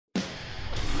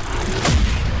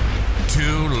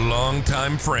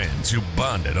Longtime friends who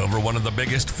bonded over one of the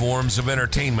biggest forms of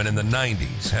entertainment in the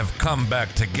 90s have come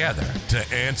back together to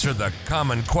answer the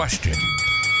common question.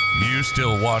 You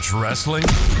still watch wrestling?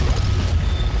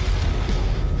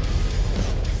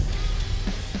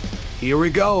 Here we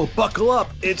go. Buckle up.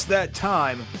 It's that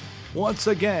time once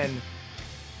again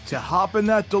to hop in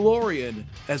that DeLorean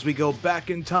as we go back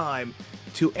in time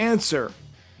to answer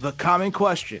the common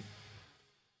question.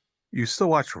 You still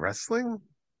watch wrestling?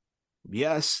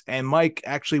 Yes, and Mike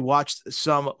actually watched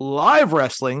some live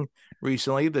wrestling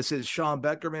recently. This is Sean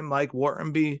Beckerman, Mike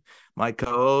Whartenby, my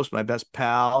co-host, my best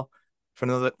pal from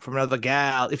another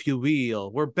gal, if you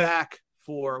will. We're back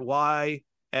for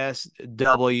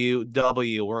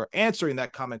YSWW. We're answering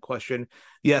that common question.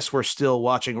 Yes, we're still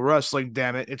watching wrestling,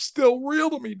 damn it. It's still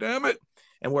real to me, damn it.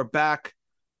 And we're back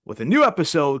with a new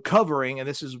episode covering, and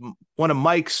this is one of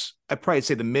Mike's, I'd probably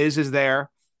say The Miz is there.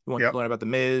 You want to learn about The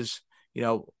Miz. You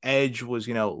know, Edge was,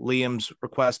 Liam's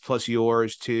request plus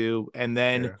yours too. And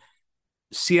then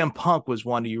CM Punk was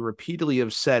one you repeatedly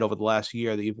have said over the last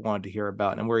year that you've wanted to hear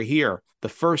about. And we're here, the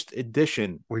first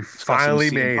edition. We finally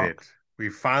made it. We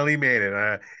finally made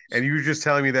it. And you were just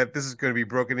telling me that this is going to be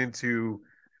broken into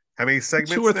how many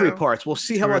segments? 2 or 3 parts. We'll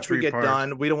see how much we get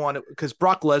done. We don't want to, because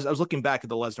Brock Lesnar, I was looking back at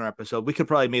the Lesnar episode. We could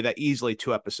probably make that easily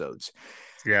 2 episodes.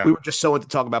 Yeah. We were just so into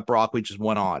talk about Brock. We just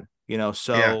went on,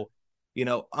 so. I'm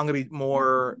going to be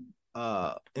more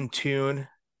in tune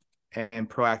and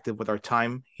proactive with our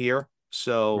time here.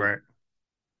 So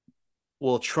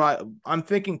we'll try. I'm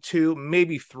thinking 2,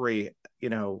 maybe 3,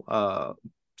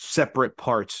 separate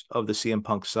parts of the CM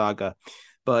Punk saga.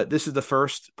 But this is the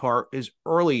first part, is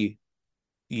early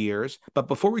years. But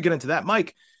before we get into that,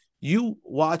 Mike, you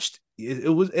watched.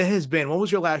 It has been. When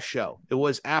was your last show? It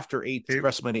was after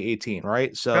WrestleMania 18,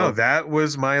 right? So no, that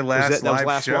was my last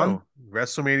live show. One?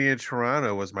 WrestleMania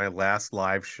Toronto was my last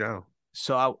live show.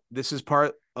 So this is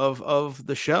part of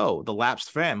the show. The lapsed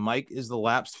fan, Mike is the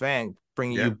lapsed fan,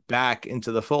 bringing you back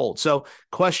into the fold. So,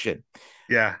 question.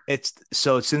 Yeah,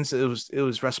 since it was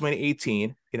WrestleMania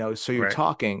 18. So you're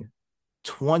talking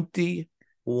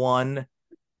 21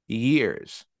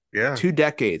 years. Yeah, 2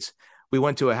 decades. We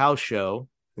went to a house show.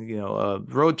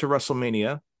 Road to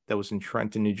WrestleMania that was in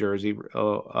Trenton, New Jersey,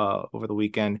 over the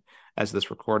weekend as this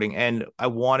recording. And I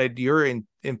wanted your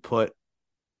input,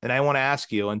 and I want to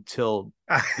ask you until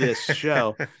this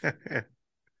show.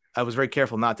 I was very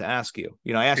careful not to ask you.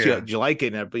 I asked you, did you like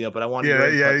it? But I wanted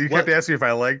you kept asking if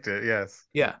I liked it. Yes.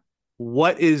 Yeah.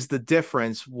 What is the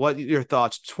difference? What are your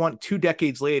thoughts 2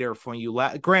 decades later from when you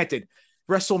granted,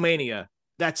 WrestleMania,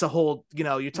 that's a whole,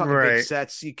 you're talking big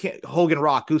sets. You can't Hogan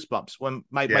Rock Goosebumps when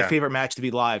my favorite match to be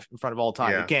live in front of all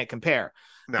time. You can't compare.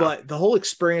 No. But the whole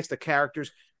experience, the characters,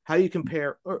 how do you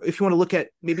compare? Or if you want to look at,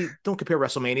 maybe don't compare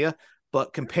WrestleMania,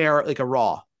 but compare like a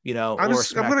Raw, or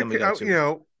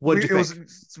SmackDown. What did you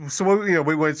think? What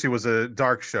we went to was a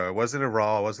dark show. It wasn't a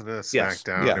Raw. It wasn't a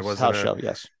SmackDown. Yes. It wasn't house show.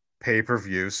 Yes.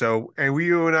 Pay-per-view. So, and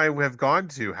you and I have gone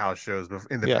to house shows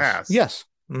in the past. Yes.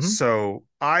 Mm-hmm. So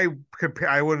I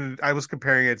was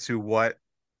comparing it to what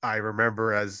I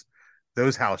remember as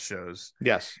those house shows.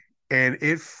 Yes. And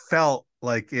it felt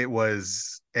like it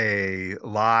was a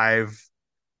live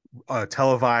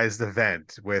televised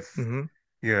event with,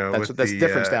 that's the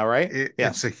difference now, right?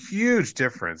 It's a huge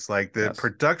difference. Like the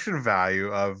production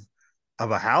value of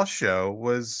a house show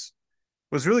was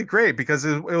really great because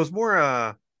it was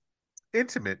more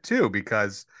intimate too,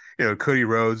 because, Cody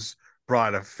Rhodes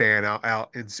brought a fan out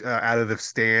of the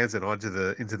stands and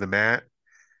into the mat.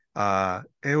 And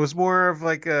it was more of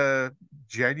like a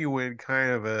genuine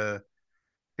kind of a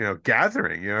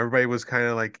gathering. Everybody was kind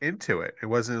of like into it. It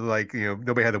wasn't like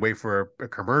nobody had to wait for a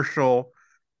commercial.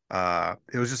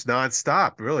 It was just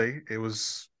nonstop. Really, it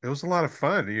was a lot of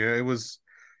fun. It was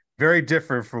very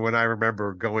different from when I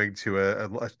remember going to a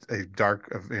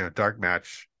dark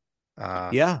match.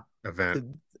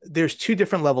 Event. There's 2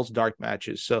 different levels of dark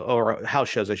matches, or house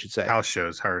shows, I should say. House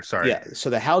shows. Sorry. Yeah.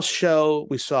 So the house show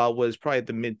we saw was probably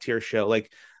the mid-tier show.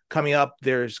 Like coming up,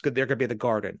 they're going to be at the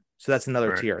Garden, so that's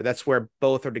another tier. That's where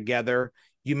both are together.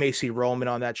 You may see Roman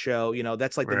on that show.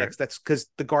 That's like the next. That's because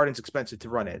the Garden's expensive to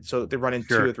run it, so they run in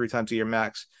 2 or 3 times a year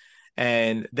max,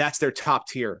 and that's their top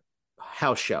tier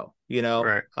house show.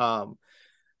 Where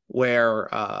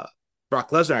Brock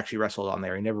Lesnar actually wrestled on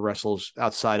there. He never wrestles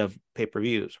outside of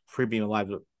pay-per-views, premium live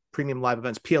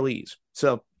events, PLEs.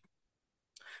 So,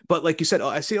 but like you said,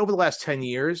 I see over the last 10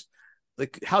 years,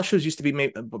 like house shows used to be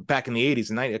made back in the 80s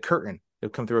and 90s, a curtain. They'll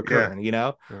come through a curtain,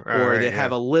 or they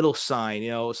have a little sign,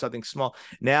 something small.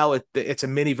 Now it's a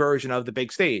mini version of the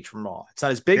big stage from Raw. It's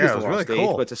not as big as the Raw stage,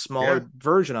 but it's a smaller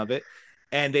version of it.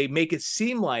 and they make it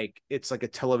seem like it's like a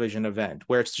television event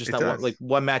where it's just It not one, like does.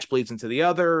 one match bleeds into the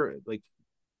other, like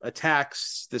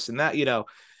attacks, this and that, Yeah.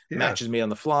 matches made on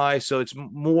the fly. So it's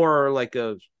more like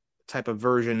a type of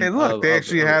version And look, they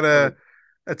actually had of a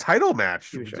a title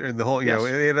match TV show. in the whole, Yes.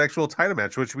 they had an actual title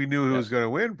match, which we knew who was Yes. going to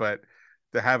win, but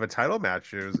to have a title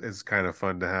match is kind of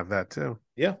fun to have that too.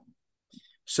 Yeah.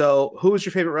 So who was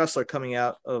your favorite wrestler coming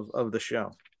out of the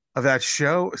show? Of that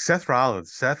show, Seth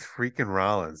Rollins, Seth freaking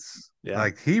Rollins. Yeah.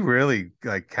 Like he really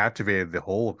like captivated the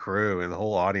whole crew and the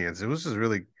whole audience. It was just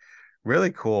really,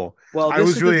 really cool. Well, I this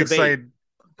was is the really debate. excited.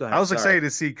 Go I ahead. was Sorry. excited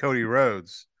to see Cody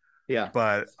Rhodes, Yeah.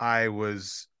 but I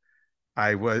was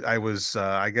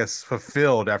I guess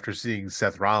fulfilled after seeing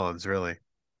Seth Rollins, really.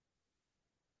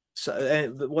 So,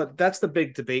 and what that's the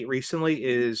big debate recently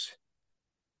is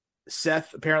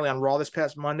Seth apparently on Raw this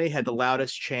past Monday had the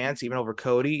loudest chants, even over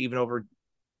Cody, even over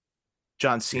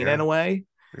John Cena in Yeah. a way.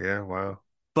 Yeah, wow.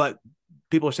 But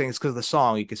people are saying it's because of the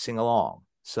song. You could sing along.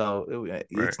 So Right.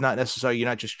 it's not necessarily you're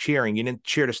not just cheering. You didn't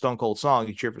cheer the Stone Cold song.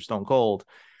 You cheer for Stone Cold.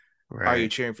 Are you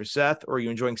Right. cheering for Seth or are you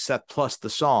enjoying Seth plus the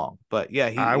song? But yeah,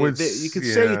 I would you could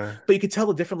say, yeah. but you could tell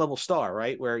the different level star,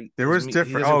 right? Where There was he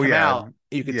different doesn't oh come yeah. out,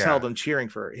 you could tell Yeah. them cheering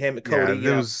for him, Yeah, Cody.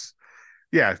 there was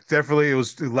yeah, definitely it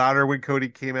was louder when Cody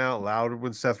came out, louder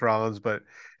when Seth Rollins, but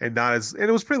and not as and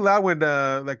it was pretty loud when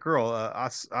that girl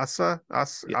Asuka,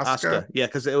 Asuka, yeah,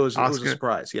 because it was a Asuka.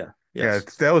 surprise. Yeah, Yeah,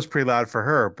 yes. that was pretty loud for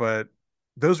her, but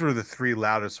those were the three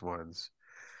loudest ones.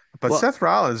 But Well, Seth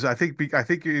Rollins, I think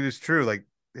it is true. Like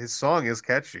his song is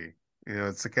catchy.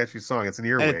 It's a catchy song. It's an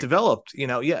and it earwig. developed,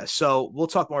 yeah. So we'll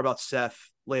talk more about Seth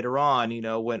later on,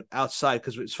 when outside,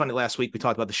 because it's funny, last week we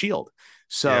talked about the Shield. Yeah.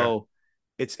 So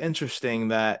it's interesting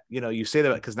that, you say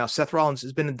that because now Seth Rollins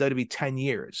has been in WWE 10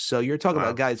 years. So you're talking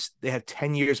about Wow. guys, they have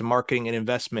 10 years of marketing and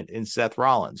investment in Seth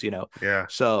Rollins, Yeah.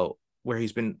 so where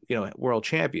he's been, world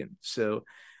champion. So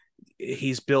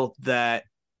he's built the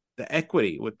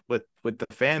equity with the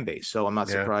fan base. So I'm not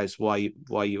Yeah. surprised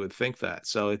why you would think that.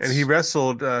 So And he it's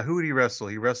wrestled who did he wrestle?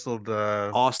 He wrestled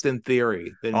Austin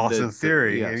Theory. Then Austin the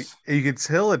Theory. yes. And you can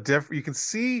tell a different you can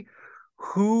see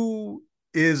who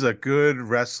is a good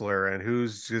wrestler and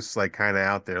who's just like kind of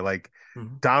out there. Like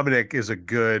Mhm. Dominic is a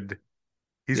good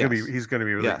Yes. he's gonna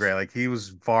be really Yes. great. Like he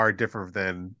was far different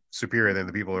than superior than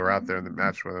the people who are out there in the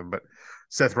match with him. But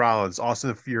Seth Rollins,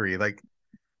 Austin Fury, like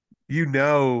you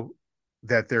know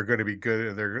that they're going to be good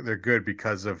and they're good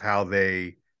because of how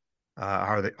they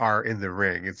are in the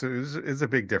ring. It's a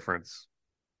big difference.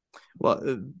 Well,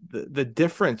 the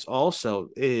difference also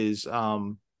is,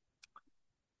 the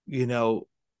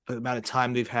amount of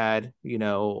time they've had,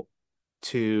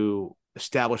 to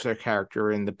establish their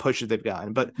character and the pushes they've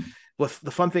gotten. But what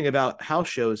the fun thing about house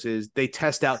shows is they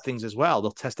test out things as well.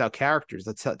 They'll test out characters.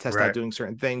 They'll test out Right. doing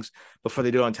certain things before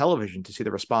they do it on television to see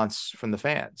the response from the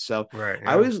fans. So Right. I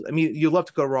Yeah. always, I mean, you love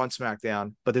to go Raw and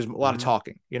SmackDown, but there's a lot of Hmm.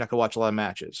 talking. You're not going to watch a lot of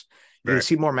matches. You're going Right. to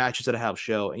see more matches at a house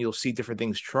show and you'll see different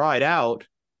things tried out.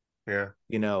 Yeah.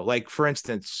 Like for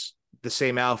instance, the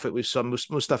same outfit we saw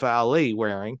Mustafa Ali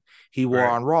wearing, he wore Right.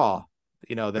 on Raw,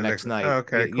 the The next next. Oh, night.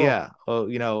 okay. Cool. Yeah.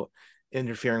 Oh,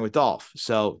 interfering with Dolph.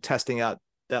 So testing out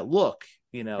that look,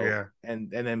 Yeah. and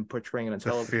then portraying it on The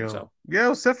television. feel. So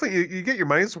Yeah. It's definitely you get your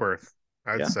money's worth.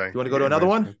 I'd yeah. Do say you want to you go get to your another money's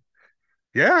one? worth.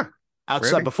 Yeah.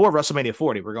 Outside Ready? before WrestleMania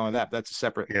 40, we're going that's a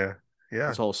separate, Yeah. Yeah.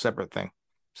 this whole separate thing.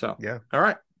 So Yeah. all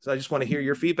right. So I just want to hear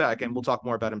your feedback and we'll talk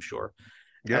more about him, sure,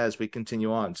 Yep. as we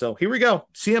continue on. So here we go.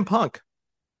 CM Punk.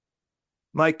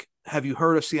 Mike, have you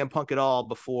heard of CM Punk at all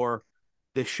before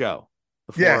this show?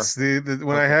 Before, Yes. The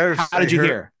when okay. How I did you heard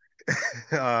hear?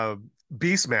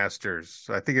 Beastmasters.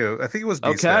 I think it was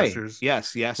Okay. Beastmasters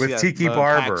Yes, yes, with yeah. Tiki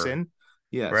Barber, Paxson.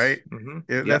 Yes. right? Mm-hmm.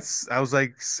 Yep. That's I was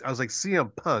like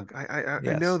CM Punk. I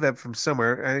know Yes. that from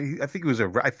somewhere. I think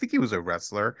he was a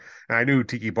wrestler, and I knew who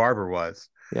Tiki Barber was.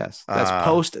 Yes. That's Uh,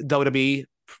 post WWE,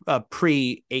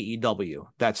 pre AEW,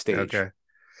 that stage. okay.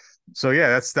 So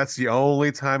yeah, that's the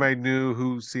only time I knew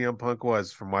who CM Punk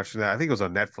was from watching that. I think it was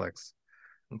on Netflix.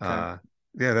 Okay. Uh,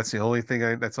 yeah, that's the only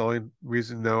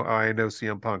reason I know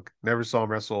CM Punk. Never saw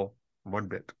him wrestle one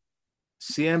bit.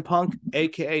 CM Punk,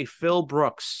 aka Phil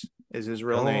Brooks, is his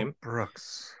real Phil name.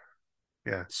 Brooks.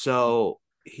 Yeah. So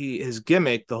his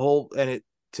gimmick, the whole, and it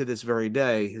to this very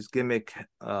day, his gimmick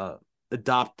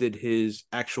adopted his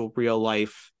actual real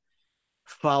life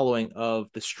following of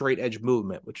the straight edge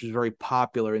movement, which was very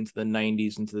popular into the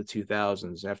 90s, into the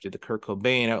 2000s after the Kurt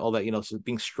Cobain, all that, so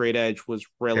being straight edge was Yeah.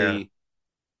 really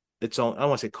its own, I don't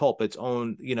want to say cult, but its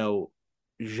own,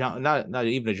 genre, not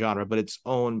even a genre, but its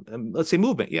own, let's say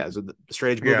movement. Yeah. So the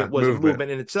straight edge Yeah. movement was a Movement.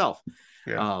 movement in itself.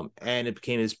 Yeah. And it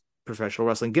became his professional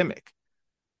wrestling gimmick.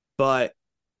 But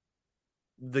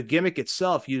the gimmick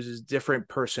itself uses different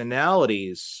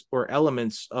personalities or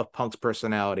elements of Punk's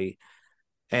personality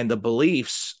and the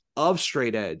beliefs of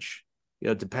straight edge,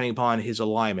 depending upon his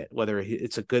alignment, whether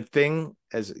it's a good thing,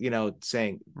 as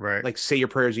saying, right, like, say your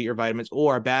prayers, eat your vitamins,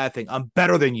 or a bad thing, I'm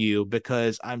better than you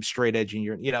because I'm straight edge and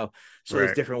you're, so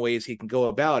there's different ways he can go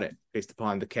about it based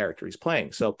upon the character he's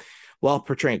playing. So while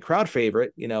portraying a crowd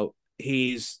favorite,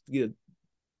 he's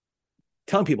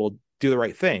telling people do the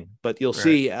right thing, but you'll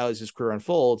see as his career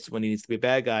unfolds, when he needs to be a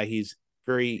bad guy, he's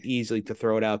very easily to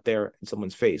throw it out there in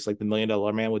someone's face, like the $1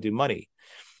 Million Man would do Money.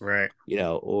 Right.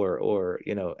 Or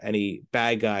any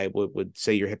bad guy would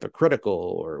say you're hypocritical,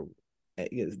 or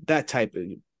that type of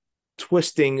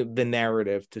twisting the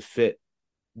narrative to fit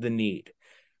the need.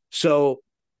 So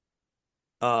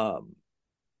Punk's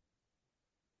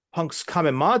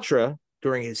common mantra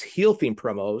during his heel theme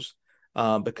promos,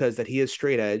 because that he is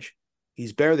straight edge,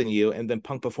 he's better than you, and then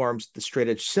Punk performs the straight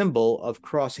edge symbol of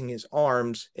crossing his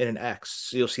arms in an X.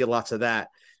 So you'll see lots of that,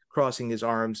 crossing his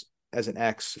arms as an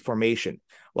X formation,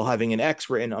 while having an X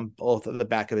written on both of the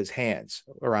back of his hands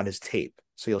around his tape.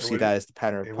 So you'll see that as the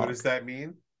pattern of Punk. What does that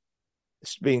mean?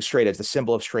 It's being straight edge, the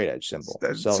symbol of straight edge symbol.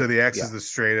 So the X is the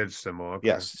straight edge symbol. Okay.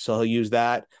 Yes. So he'll use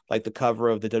that, like the cover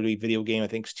of the WWE video game, I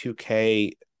think it's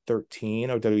 2K13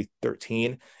 or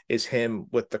W13, is him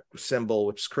with the symbol,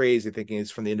 which is crazy, thinking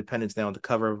it's from the Independence Now on the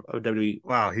cover of WWE.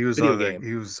 Wow, he was video on game.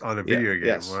 He was on a video game.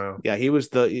 Yes. Wow. Yeah, he was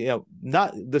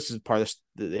not, this is part of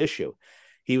the issue.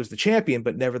 He was the champion,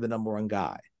 but never the number one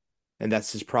guy. And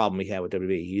that's his problem he had with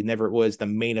WWE. He never was the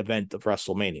main event of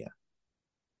WrestleMania.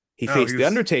 He faced The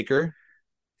Undertaker,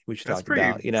 which talked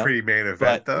about, pretty main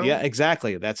event, though. Yeah,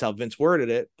 exactly. That's how Vince worded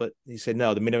it. But he said,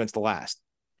 no, the main event's the last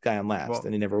guy on last.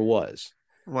 And he never was.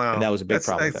 Wow. And that was a big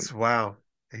problem with him. Wow.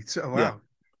 Wow. Yeah.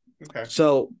 Okay.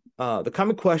 So the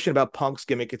common question about Punk's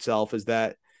gimmick itself is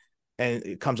that, and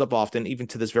it comes up often, even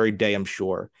to this very day, I'm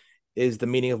sure, is the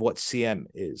meaning of what CM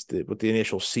is, what the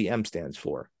initial CM stands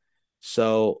for.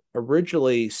 So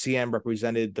originally, CM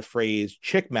represented the phrase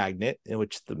chick magnet, in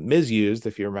which the Miz used,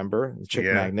 if you remember, the chick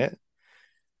magnet.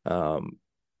 The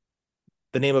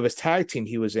name of his tag team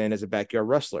he was in as a backyard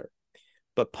wrestler.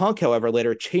 But Punk, however,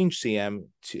 later changed CM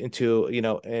into,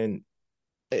 and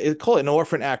it called it an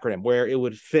orphan acronym where it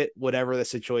would fit whatever the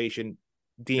situation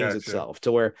deems itself,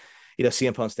 to where,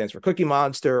 CM Punk stands for Cookie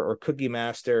Monster or Cookie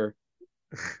Master,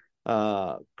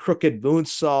 Crooked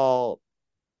Moonsault,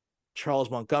 Charles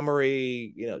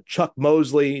Montgomery, Chuck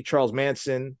Mosley, Charles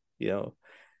Manson,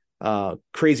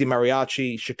 Crazy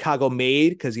Mariachi, Chicago Made,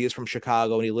 because he is from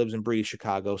Chicago and he lives and breathes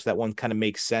Chicago, so that one kind of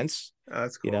makes sense.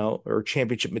 That's cool. Or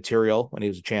Championship Material when he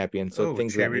was a champion. So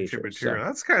things of that nature. Material. So,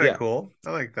 that's kind of cool.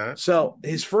 I like that. So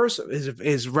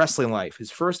his wrestling life, his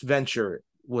first venture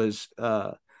was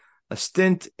a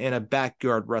stint in a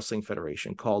backyard wrestling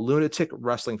federation called Lunatic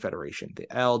Wrestling Federation, the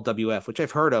LWF, which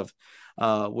I've heard of,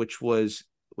 which was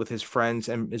with his friends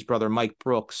and his brother Mike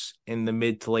Brooks in the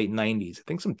mid to late 90s. I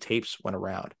think some tapes went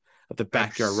around of the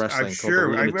backyard wrestling. I'm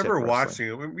sure. I remember watching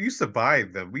it. We used to buy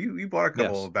them. We bought a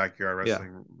couple of backyard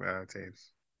wrestling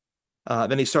tapes.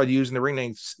 Then he started using the ring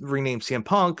name CM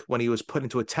Punk when he was put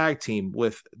into a tag team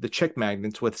with the Chick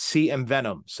Magnets with CM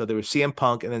Venom. So there was CM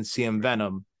Punk and then CM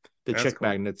Venom, the Chick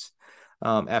Magnets,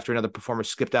 after another performer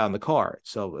skipped out in the car.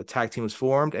 So a tag team was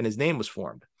formed and his name was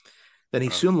formed. Then he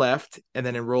soon left and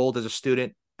then enrolled as a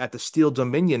student at the Steel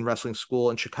Dominion Wrestling School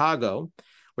in Chicago,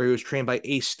 where he was trained by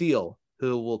Ace Steel,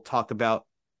 who we'll talk about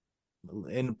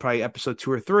in probably episode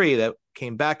 2 or 3, that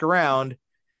came back around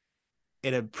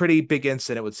in a pretty big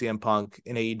incident with CM Punk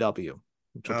in AEW,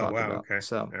 which we'll talk about. Okay.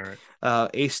 So, all right.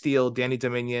 Ace Steel, Danny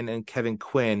Dominion, and Kevin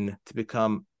Quinn to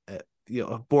become a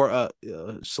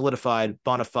solidified,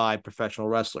 bona fide professional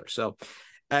wrestler. So,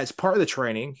 as part of the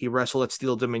training, he wrestled at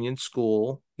Steel Dominion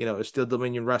School, Steel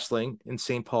Dominion Wrestling in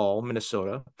St. Paul,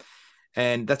 Minnesota.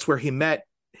 And that's where he met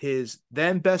his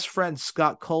then best friend,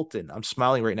 Scott Colton. I'm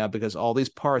smiling right now because all these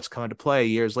parts come into play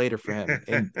years later for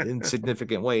him in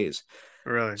significant ways.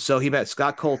 Really? So he met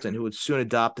Scott Colton, who would soon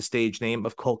adopt the stage name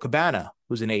of Colt Cabana,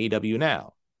 who's in AEW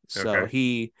now. So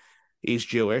he's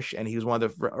Jewish, and he was one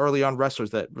of the early on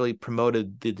wrestlers that really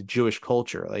promoted the Jewish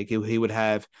culture. Like he would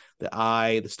have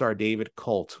the Star David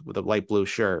Colt with a light blue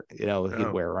shirt, he'd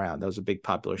wear around. That was a big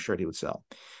popular shirt he would sell.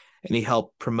 And he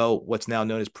helped promote what's now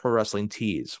known as Pro Wrestling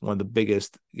Tees, one of the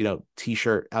biggest,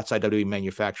 t-shirt outside WWE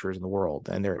manufacturers in the world.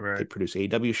 And they produce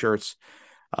AEW shirts,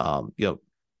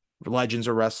 Legends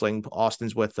of Wrestling.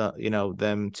 Austin's with,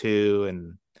 them too.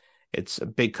 And it's a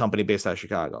big company based out of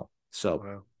Chicago.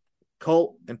 So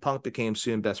Colt and Punk became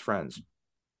soon best friends.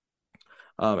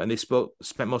 And they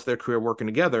spent most of their career working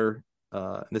together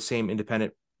in the same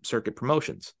independent circuit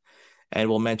promotions. And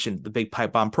we'll mention the big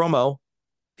pipe bomb promo.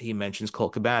 He mentions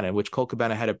Colt Cabana, in which Colt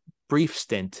Cabana had a brief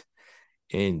stint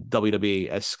in WWE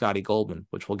as Scotty Goldman,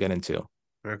 which we'll get into.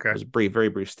 Okay. It was a brief, very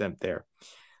brief stint there.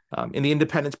 In the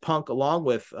Independence, Punk, along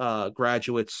with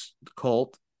graduates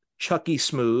Colt, Chucky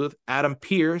Smooth, Adam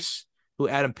Pearce, who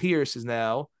Adam Pearce is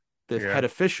now the head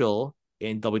official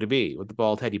in WWE with the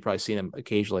bald head. You've probably seen him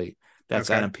occasionally. That's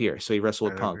Adam Pearce. So he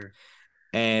wrestled with Punk.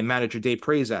 And manager Dave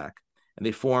Prazak. And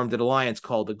they formed an alliance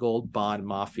called the Gold Bond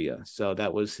Mafia. So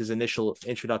that was his initial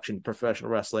introduction to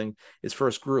professional wrestling, his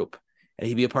first group. And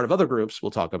he'd be a part of other groups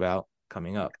we'll talk about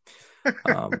coming up.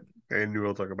 And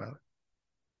we'll talk about it.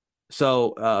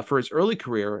 So for his early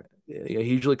career, he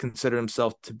usually considered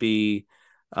himself to be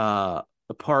a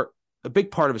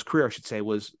big part of his career, I should say,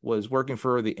 was working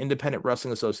for the Independent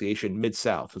Wrestling Association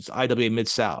Mid-South. It's IWA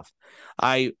Mid-South.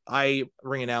 I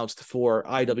ring announced for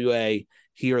IWA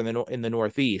here in the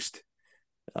Northeast,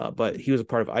 but he was a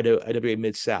part of IWA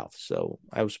Mid-South. So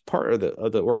I was part of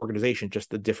the organization,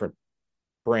 just a different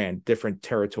brand, different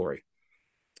territory.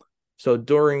 So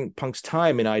during Punk's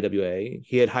time in IWA,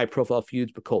 he had high-profile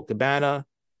feuds with Colt Cabana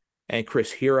and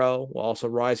Chris Hero, while also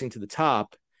rising to the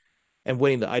top and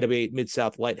winning the IWA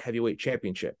Mid-South Light Heavyweight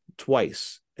Championship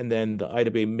twice, and then the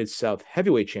IWA Mid-South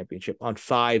Heavyweight Championship on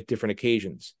 5 different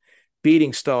occasions,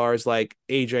 beating stars like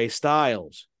AJ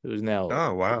Styles, who's now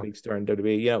a big star in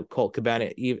WWE, Colt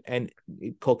Cabana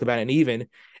and even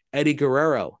Eddie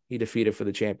Guerrero he defeated for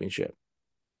the championship.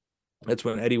 That's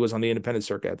when Eddie was on the independent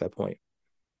circuit at that point.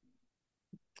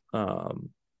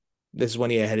 This is when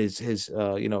he had his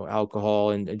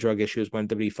alcohol and drug issues when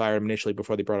WWE fired him initially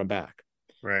before they brought him back.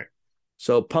 Right.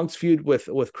 So Punk's feud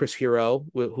with Chris Hero,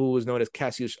 who was known as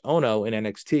Cassius Ohno in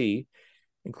NXT,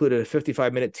 included a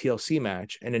 55-minute TLC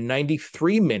match and a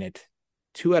 93-minute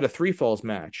 2 out of 3 falls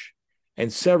match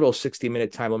and several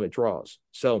 60-minute time limit draws.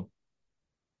 So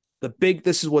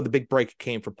this is where the big break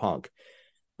came for Punk.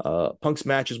 Punk's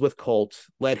matches with Colt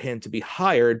led him to be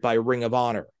hired by Ring of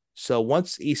Honor. So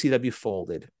once ECW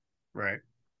folded, right,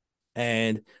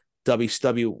 and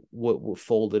WCW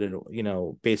folded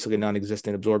and basically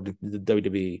non-existent, absorbed into the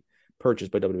WWE,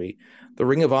 purchased by WWE, the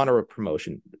Ring of Honor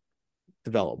promotion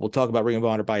developed. We'll talk about Ring of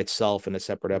Honor by itself in a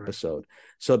separate episode.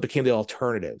 So it became the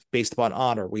alternative based upon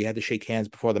honor, where you had to shake hands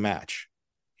before the match.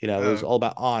 It was all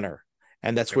about honor,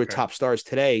 and that's where top stars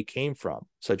today came from,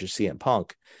 such as CM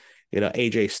Punk.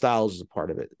 AJ Styles is a part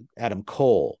of it. Adam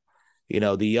Cole,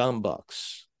 the Young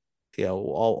Bucks.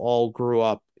 All grew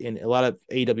up in a lot of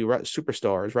AEW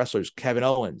superstars, wrestlers. Kevin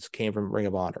Owens came from Ring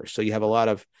of Honor. So you have a lot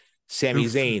of Sami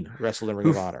Zayn wrestled in Ring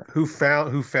of Honor. Who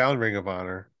found Ring of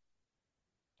Honor?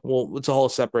 Well, it's a whole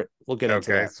separate. We'll get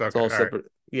into that. So, it's a whole separate.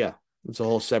 Right. Yeah, it's a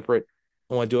whole separate.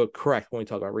 I want to do it correct when we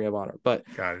talk about Ring of Honor. But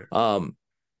got it.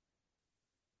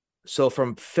 So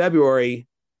from February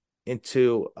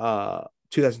into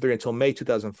 2003 until May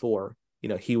 2004,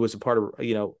 he was a part of.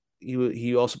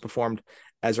 He also performed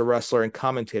as a wrestler and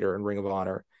commentator in Ring of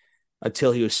Honor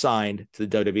until he was signed to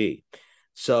the WWE.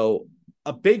 So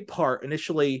a big part,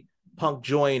 initially, Punk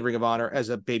joined Ring of Honor as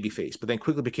a babyface, but then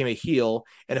quickly became a heel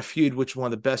in a feud, which was one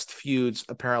of the best feuds,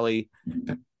 apparently,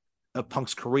 of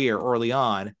Punk's career early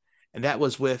on, and that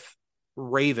was with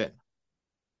Raven.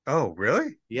 Oh,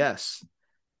 really? Yes.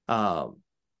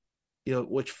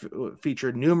 Which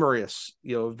featured numerous,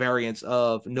 variants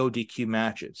of no DQ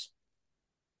matches.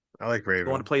 I like Raven.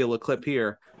 I want to play a little clip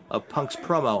here of Punk's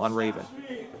promo on Raven.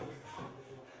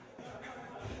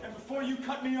 And before you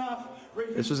cut me off,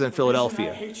 Raven, this was in Philadelphia.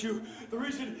 I hate you. The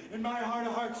reason in my heart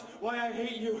of hearts why I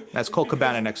hate you. That's Colt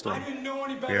Cabana next to him. I didn't know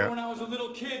any better when I was a little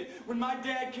kid. When my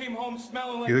dad came home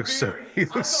smelling like he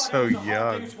looks so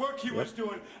young. Work he was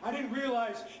doing. I didn't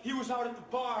realize he was out at the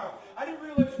bar. I didn't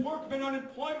realize workman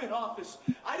unemployment office.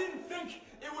 I didn't think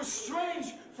it was strange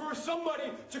for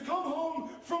somebody to come home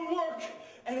from work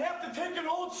and have to take an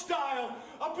old style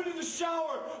up into the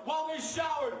shower while they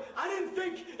showered. I didn't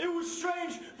think it was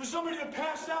strange for somebody to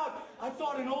pass out. I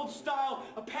thought an old style,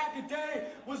 a pack a day,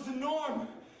 was the norm.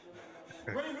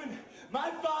 Raven, my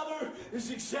father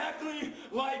is exactly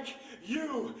like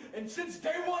you. And since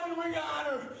day one in Ring of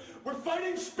Honor, where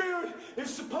fighting spirit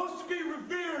is supposed to be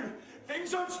revered,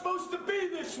 things aren't supposed to be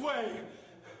this way.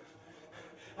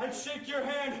 I'd shake your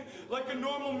hand like a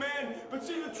normal man, but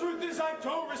see, the truth is I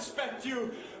don't respect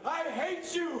you. I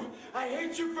hate you. I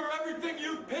hate you for everything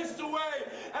you've pissed away,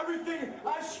 everything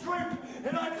I scrape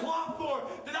and I claw for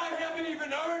that I haven't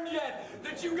even earned yet,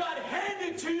 that you got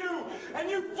handed to you, and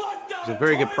you flushed down. It's a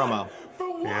very good promo.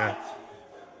 For what? Yeah.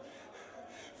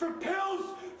 For pills,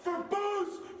 for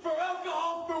booze, for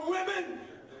alcohol, for women.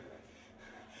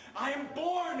 I am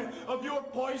born of your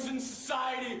poison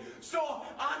society. So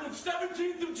on the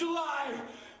 17th of July,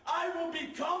 I will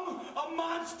become a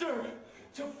monster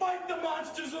to fight the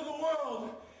monsters of the world.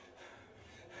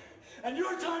 And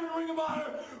your time in Ring of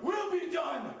Honor will be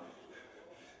done.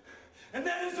 And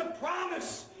that is a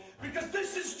promise, because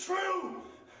this is true.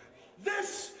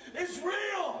 This is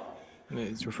real.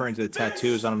 He's referring to the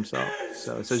tattoos on himself.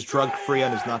 So it says drug-free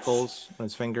on his knuckles, on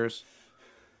his fingers.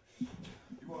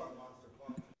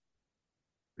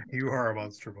 You are a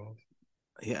monster, boss.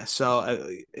 Yeah, so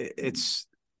it's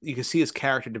you can see his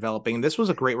character developing. This was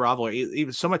a great rivalry,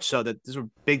 even so much so that these were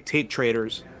big tape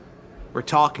traders were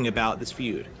talking about this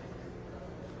feud.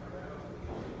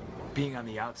 Being on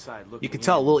the outside, looking you can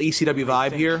tell a little ECW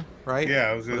vibe here, right?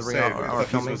 Yeah, I was going to say, I thought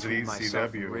this was an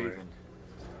ECW. Raven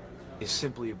is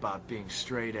simply about being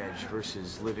straight edge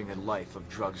versus living a life of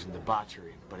drugs and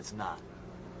debauchery, but it's not.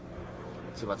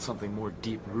 It's about something more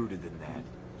deep-rooted than that.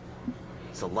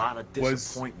 It's a lot of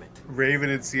disappointment. Was Raven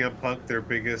and CM Punk their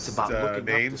biggest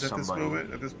names at this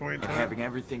moment, at this point? And having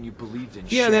everything you believed in.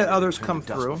 Yeah, that others come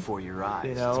through. Before your eyes.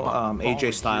 You know,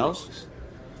 AJ Styles.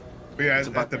 But yeah,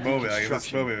 at the moment, like, at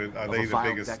this moment, are they the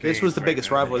biggest? This was the biggest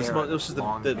rivalry. This was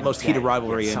the most heated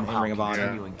rivalry in Ring of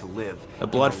Honor. A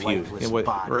blood feud. With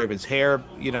Raven's hair,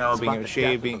 you know, being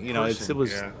shaved, you know, it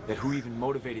was that who even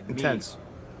motivated intense me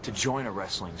to join a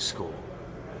wrestling school.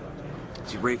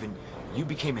 See, Raven, you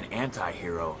became an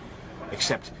anti-hero,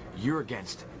 except you're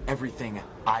against everything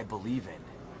I believe in.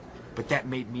 But that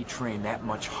made me train that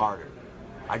much harder.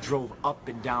 I drove up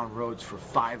and down roads for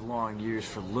 5 long years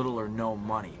for little or no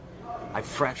money. I've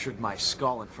fractured my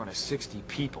skull in front of 60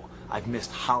 people. I've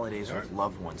missed holidays with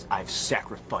loved ones. I've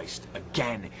sacrificed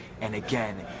again and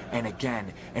again and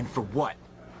again. And for what?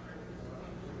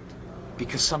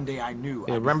 Because someday I knew.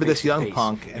 Yeah, remember this young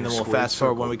Punk, and then we'll fast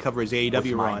forward when we cover his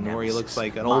AEW run, where he looks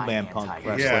like an old man Punk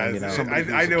wrestling. Yeah, you know,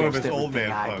 I know him as old man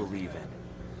Punk. I Punk. believe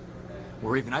in.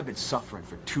 Or even I've been suffering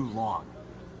for too long.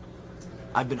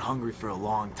 I've been hungry for a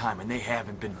long time, and they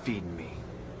haven't been feeding me.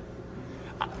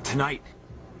 Tonight,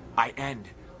 I end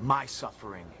my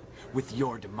suffering with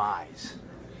your demise.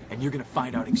 And you're gonna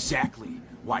find out exactly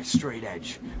why straight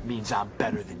edge means I'm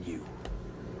better than you.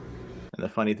 And the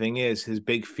funny thing is, his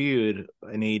big feud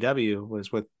in AEW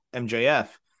was with MJF,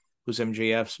 whose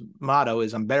MJF's motto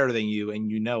is "I'm better than you,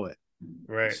 and you know it."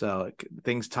 Right. So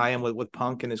things tie in with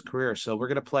Punk and his career. So we're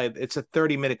gonna play. It's a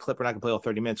 30-minute clip. We're not gonna play all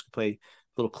 30 minutes. We'll play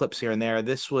little clips here and there.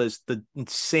 This was the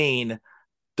insane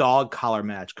dog collar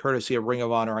match, courtesy of Ring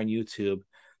of Honor on YouTube.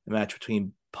 The match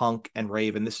between Punk and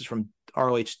Raven. This is from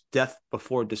ROH Death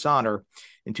Before Dishonor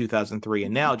in 2003.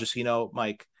 And now, just so you know,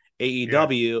 Mike,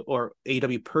 AEW or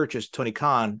AEW purchased Tony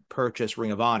Khan purchased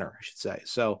Ring of Honor, I should say.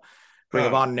 So Ring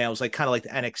of Honor now is like kind of like the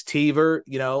NXT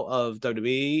of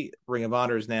WWE. Ring of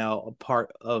Honor is now a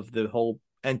part of the whole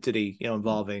entity,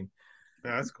 involving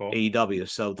that's cool. AEW.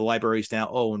 So the library is now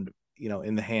owned,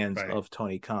 in the hands of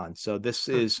Tony Khan. So this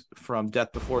is from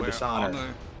Death Before Dishonor.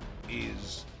 Honor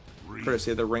is real.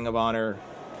 Courtesy of the Ring of Honor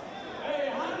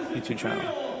YouTube channel.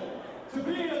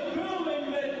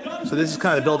 So this is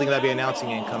kind of the building that I'll be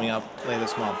announcing in coming up later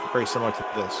this month. Very similar to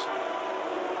this.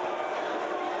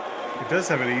 It does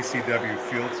have an ECW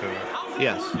feel to it.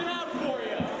 Yes.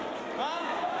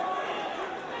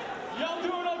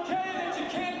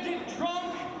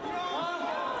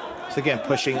 So again,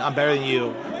 pushing, I'm better than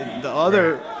you. The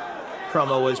other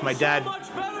promo was my dad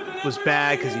was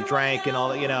bad because he drank and all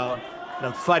that, and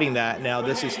I'm fighting that. Now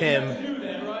this is him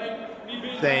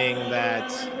saying that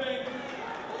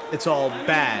it's all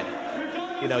bad.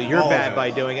 You're bad by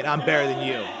doing it. I'm better than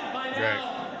you. Right.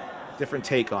 Different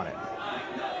take on it.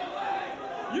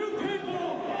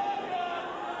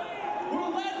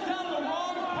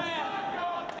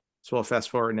 So we'll fast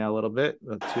forward now a little bit,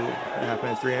 about 2.5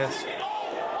 minutes, 3 minutes.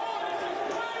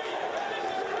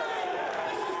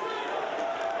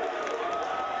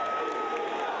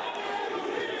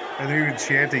 And they're even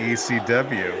chanting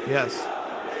ECW. Yes.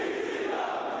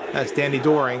 That's Danny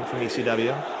Doring from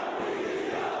ECW.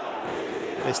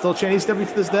 They still chant ECW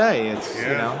to this day. It's,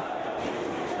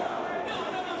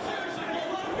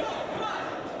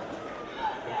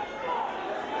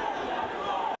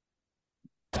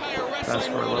 Fast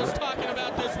forward a little bit.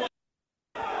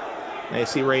 Now you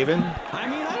see Raven.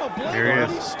 I don't blame him.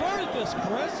 He started this,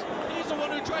 Chris. He's the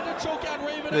one who tried to choke out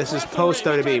Raven. This is post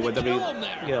WWE when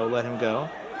WWE, let him go.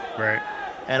 Right.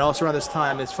 And also around this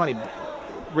time, it's funny,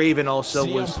 Raven also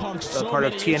was a part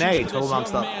of TNA, Total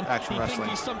Nonstop Action Wrestling.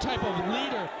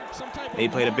 He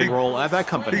played a big role at that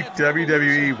company. Think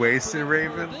WWE wasted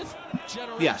Raven?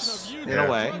 Yes, in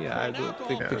a way. Yeah, I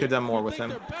think we could have done more with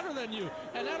him.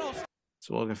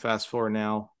 So we'll fast forward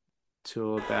now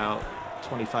to about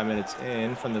 25 minutes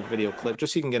in from the video clip,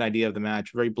 just so you can get an idea of the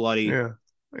match. Very bloody. Yeah,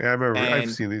 I remember. I've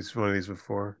And, seen one of these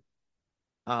before.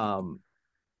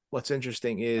 What's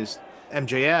interesting is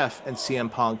MJF and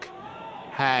CM Punk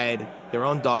had their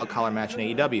own dog collar match in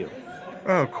AEW.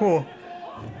 Oh, cool.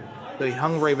 So he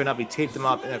hung Raven up. He taped him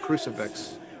up in a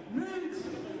crucifix.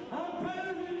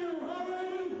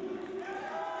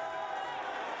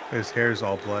 His hair's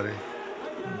all bloody.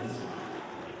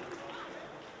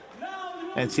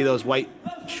 And see those white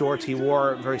shorts he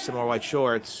wore, very similar white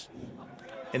shorts,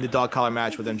 in the dog collar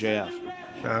match with MJF.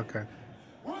 Okay.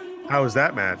 How was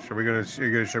that match? You're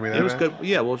gonna show me that? It was match? good.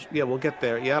 Yeah, we'll get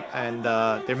there. Yep, and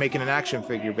they're making an action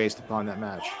figure based upon that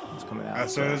match. It's coming out.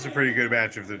 So it's a pretty good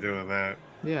match if they're doing that.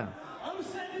 Yeah.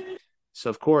 So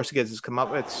of course he gets his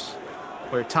comeuppance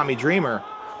where Tommy Dreamer.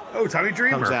 Oh, Tommy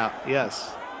Dreamer comes out.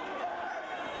 Yes.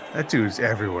 That dude's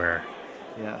everywhere.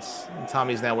 Yes. And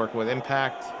Tommy's now working with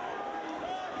Impact.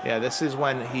 Yeah, this is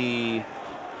when I'm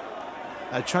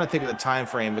trying to think of the time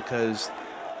frame because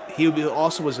he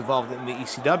also was involved in the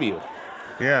ECW.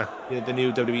 Yeah. The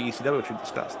new WWE ECW, which we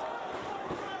discussed.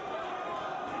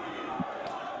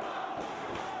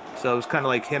 So it was kind of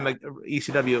like him,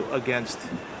 ECW against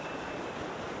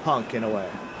Punk in a way.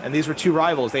 And these were two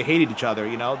rivals. They hated each other,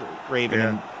 Raven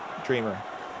and Dreamer.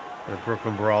 The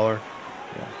Brooklyn Brawler.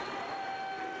 Yeah.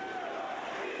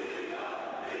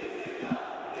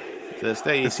 To this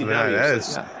day,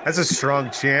 ECW. That's a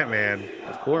strong chant, man.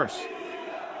 Of course.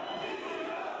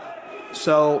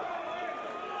 So,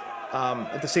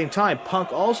 at the same time,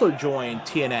 Punk also joined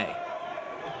TNA.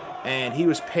 And he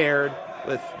was paired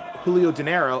with Julio De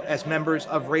Niro as members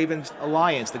of Raven's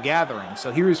Alliance, The Gathering.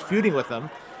 So he was feuding with them.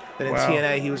 Then in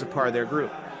TNA, he was a part of their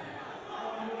group.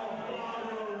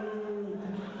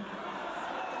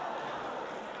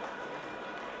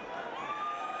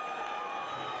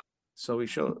 So we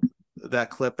show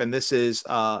that clip, and this is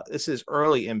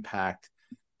early Impact.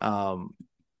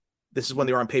 This is when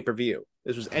they were on pay-per-view.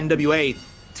 This was NWA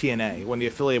TNA, when they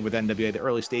affiliated with NWA, the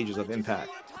early stages of Impact.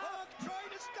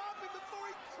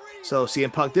 So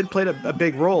CM Punk did play a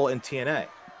big role in TNA.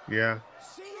 Yeah.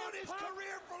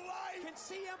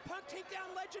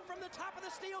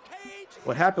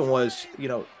 What happened was,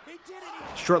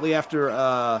 shortly after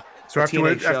after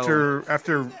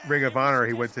Ring of Honor,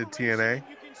 he went to TNA.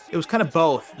 It was kind of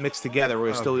both mixed together. We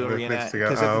were still doing that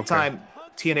because at the time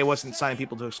TNA wasn't signing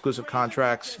people to exclusive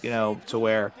contracts, to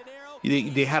where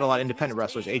they had a lot of independent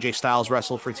wrestlers. AJ Styles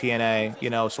wrestled for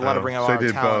TNA, so a lot of Ring of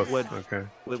Honor talent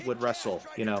would wrestle.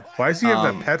 Why does he have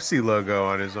that Pepsi logo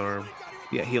on his arm?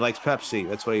 Yeah, he likes Pepsi.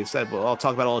 That's what he said. Well, I'll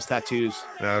talk about all his tattoos.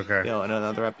 Okay. In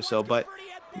another episode, but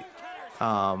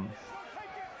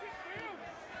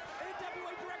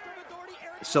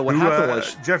so what happened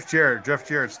was Jeff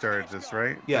Jarrett started this,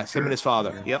 right? Yes, him and his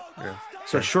father. Yeah. Yep. Yeah.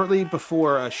 So shortly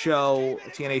before a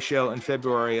TNA show in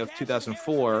February of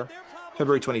 2004,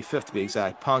 February 25th to be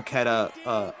exact, Punk had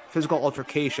a physical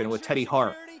altercation with Teddy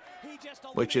Hart,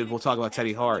 we'll talk about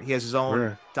Teddy Hart. He has his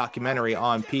own documentary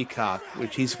on Peacock,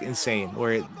 which he's insane,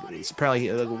 where apparently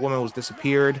the woman was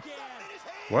disappeared.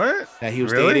 What? That he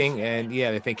was dating, and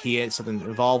they think he had something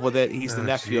involved with it. He's the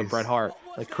nephew of Bret Hart,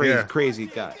 like crazy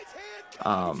guy.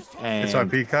 And it's on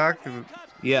Peacock.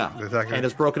 Yeah, and it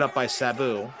was broken up by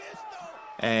Sabu.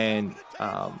 And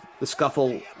the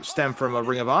scuffle stemmed from a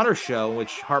Ring of Honor show in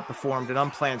which Hart performed an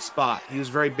unplanned spot. He was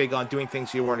very big on doing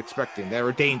things you weren't expecting. They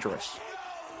were dangerous.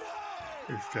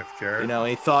 Here's Jeff Jarrett. And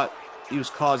he thought he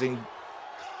was causing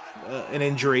an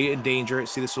injury and danger.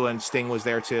 See, this is when Sting was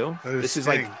there too. This is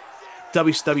like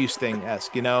WCW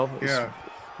Sting-esque, Yeah.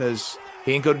 Because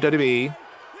he didn't go to WWE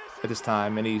at this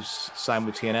time, and he's signed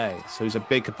with TNA. So he's a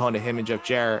big component, him and Jeff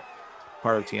Jarrett,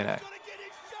 part of TNA.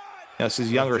 This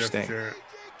is younger Sting. Jarrett.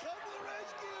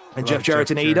 And Jeff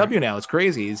Jarrett's in AEW now. It's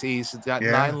crazy. He's got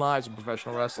 9 lives in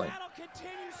professional wrestling.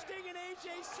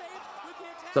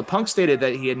 So Punk stated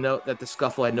that that the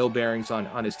scuffle had no bearings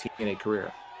on his TNA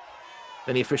career.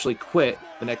 Then he officially quit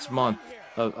the next month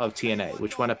of TNA,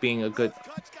 which wound up being a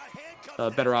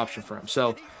better option for him.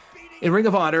 So in Ring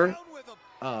of Honor,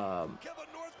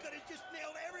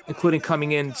 including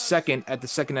coming in second at the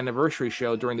second anniversary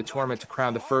show during the tournament to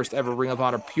crown the first ever Ring of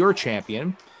Honor Pure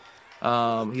Champion,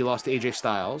 he lost to AJ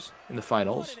Styles in the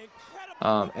finals,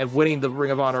 and winning the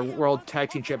Ring of Honor World Tag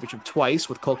Team Championship twice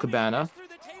with Colt Cabana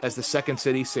as the Second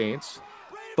City Saints.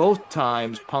 Both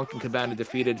times, Punk and Cabana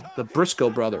defeated the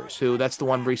Briscoe brothers, that's the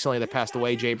one recently that passed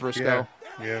away, Jay Briscoe.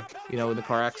 Yeah. In the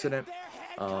car accident,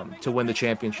 to win the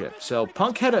championship. So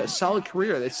Punk had a solid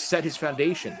career that set his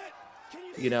foundation,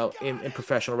 in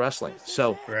professional wrestling.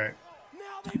 So right.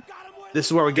 This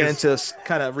is where we get into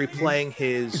kind of replaying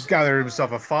He's his. gathered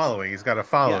himself a following. He's got a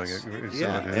following. Yes. Is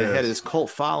Yeah. what it And had is. his cult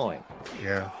following.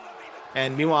 Yeah.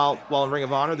 And meanwhile, while in Ring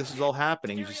of Honor, this is all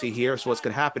happening. As you see here, so what's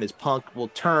going to happen is Punk will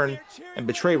turn and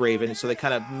betray Raven. So they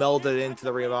kind of melded into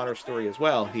the Ring of Honor story as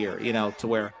well here, to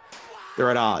where they're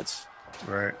at odds.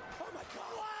 Right.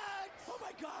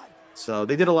 So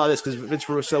they did a lot of this because Vince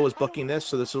Russo was booking this.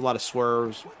 So this was a lot of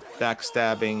swerves,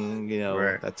 backstabbing,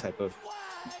 Right. that type of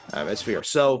atmosphere.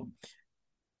 So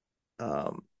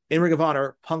in Ring of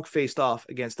Honor, Punk faced off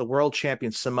against the world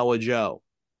champion Samoa Joe,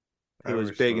 who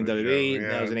was big in WWE,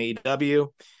 now was in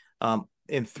AEW,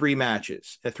 in 3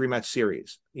 matches, a 3-match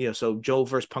series. So Joe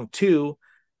versus Punk 2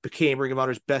 became Ring of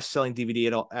Honor's best-selling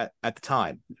DVD at the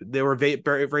time. They were very,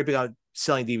 very big on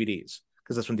selling DVDs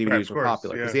because that's when DVDs were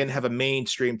popular, because they didn't have a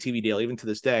mainstream TV deal. Even to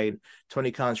this day,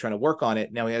 Tony Khan's trying to work on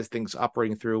it. Now he has things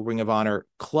operating through Ring of Honor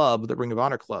Club, the Ring of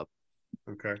Honor Club,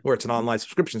 where it's an online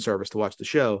subscription service to watch the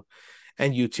show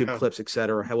and YouTube clips,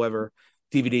 etc. However,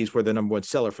 DVDs were the number 1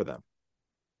 seller for them.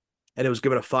 And it was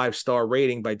given a 5-star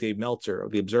rating by Dave Meltzer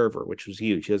of The Observer, which was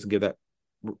huge. He doesn't give that,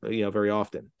 very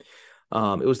often.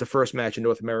 It was the first match in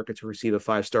North America to receive a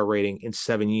 5-star rating in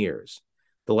 7 years.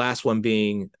 The last one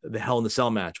being the Hell in the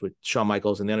Cell match with Shawn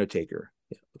Michaels and The Undertaker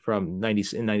from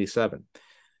 97.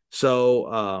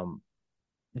 So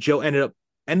Joe ended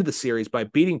the series by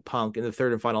beating Punk in the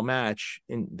 3rd and final match,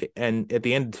 and at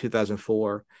the end of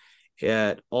 2004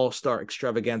 at All-Star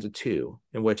Extravaganza 2,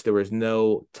 in which there was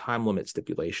no time limit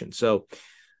stipulation. So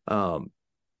it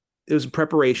was in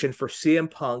preparation for CM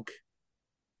Punk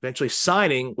eventually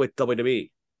signing with WWE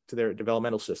to their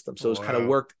developmental system. So it was kind of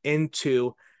worked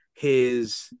into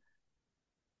his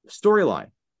storyline,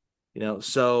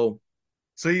 so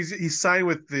he's signed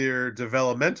with their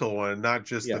developmental one, not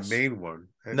just the main one.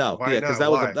 No, because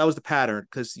that was the pattern.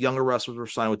 Because younger wrestlers were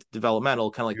signed with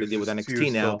developmental, kind of like they did with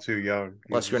NXT now. Still too young,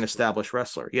 unless you're an established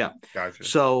wrestler. Yeah, gotcha.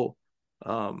 So,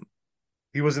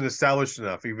 he wasn't established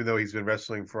enough, even though he's been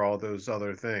wrestling for all those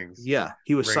other things. Yeah,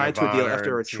 he was signed to a deal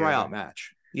after a tryout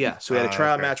match. Yeah, so he had a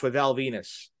tryout match with Val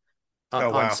Venus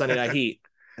on Sunday Night Heat,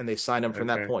 and they signed him from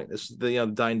that point. This is the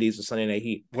dying days of Sunday Night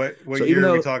Heat. What year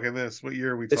are we talking this? What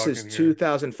year are we talking? This is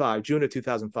 2005, June of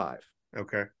 2005.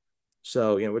 Okay.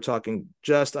 So, we're talking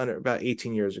just under about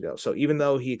 18 years ago. So even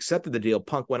though he accepted the deal,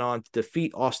 Punk went on to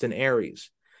defeat Austin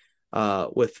Aries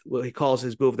with what he calls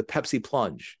his move, the Pepsi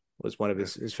Plunge, was one of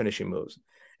his finishing moves.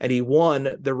 And he won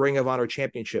the Ring of Honor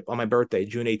Championship on my birthday,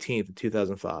 June 18th of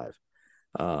 2005.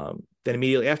 Then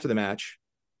immediately after the match,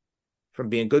 from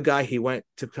being a good guy, he went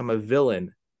to become a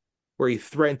villain, where he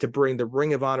threatened to bring the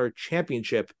Ring of Honor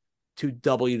Championship to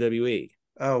WWE.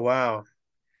 Oh, wow.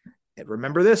 And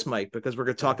remember this, Mike, because we're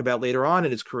going to talk about later on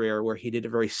in his career where he did a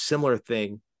very similar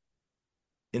thing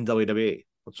in WWE,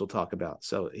 which we'll talk about.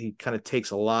 So he kind of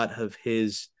takes a lot of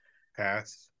his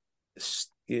past,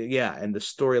 and the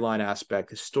storyline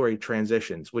aspect, his story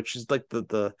transitions, which is like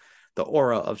the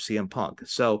aura of CM Punk.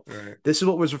 So This is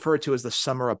what was referred to as the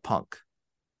Summer of Punk,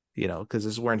 because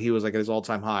this is when he was like at his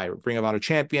all-time high, Ring of Honor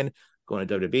champion, going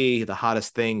to WWE, the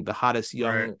hottest thing, the hottest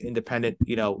young independent,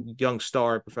 young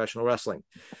star in professional wrestling.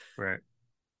 Right.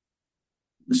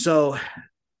 So I'm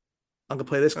gonna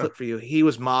play this clip for you. He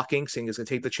was mocking, saying he's gonna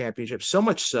take the championship, so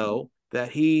much so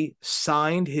that he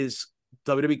signed his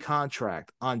WWE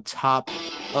contract on top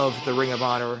of the Ring of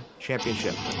Honor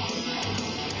championship.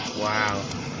 Wow.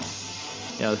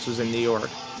 This was in New York.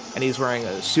 And he's wearing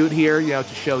a suit here, to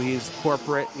show he's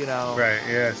corporate, Right,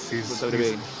 yes. He's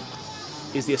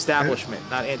the establishment,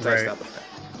 not anti-establishment.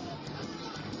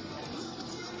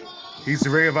 He's the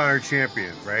Ring of Honor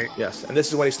champion, right? Yes, and this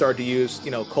is when he started to use,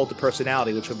 cult of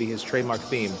personality, which would be his trademark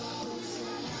theme.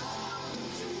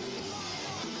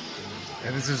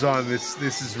 And this is on this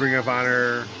is Ring of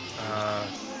Honor.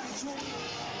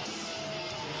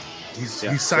 He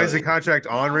signs the contract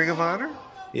on Ring of Honor?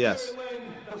 Yes.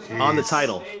 Jeez. On the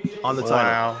title.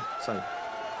 Wow. So,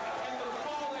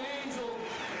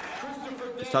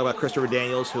 let's talk about Christopher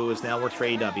Daniels, who is now works for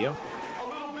AEW.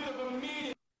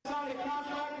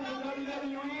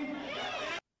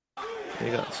 There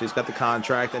you go. So he's got the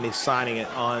contract and he's signing it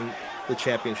on the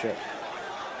championship.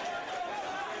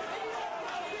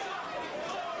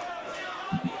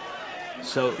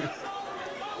 So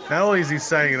not only is he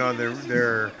signing it on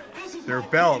their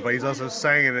belt, but he's also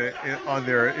signing it on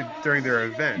during their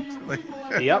event.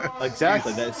 Yep,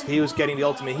 exactly. He was getting the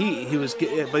ultimate heat.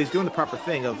 But he's doing the proper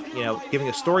thing of giving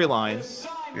a storyline.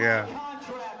 Yeah.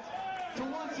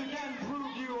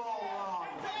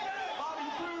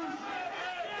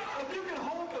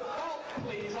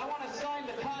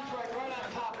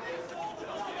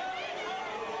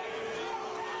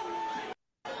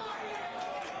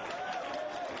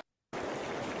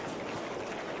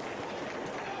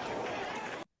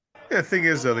 Yeah, the thing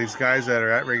is, though, these guys that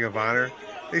are at Ring of Honor,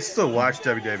 they still watch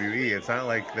WWE. It's not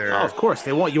like Oh, of they're course,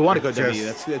 you want to go to WWE.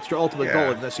 just That's your ultimate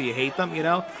goal, unless you hate them,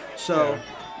 So,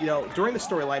 yeah. During the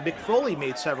storyline, Mick Foley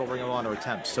made several Ring of Honor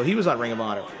attempts. So he was on Ring of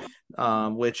Honor,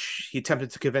 which he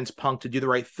attempted to convince Punk to do the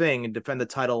right thing and defend the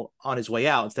title on his way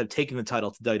out instead of taking the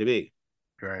title to WWE.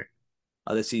 Right.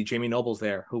 They see Jamie Noble's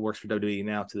there, who works for WWE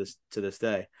now to this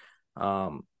day.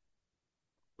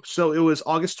 So it was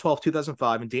August 12th,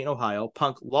 2005 in Dayton, Ohio.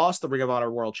 Punk lost the Ring of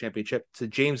Honor World Championship to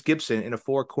James Gibson in a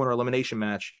 4-corner elimination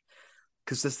match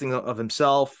consisting of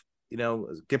himself,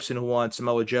 Gibson, who won,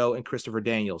 Samoa Joe, and Christopher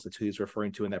Daniels. That's who he's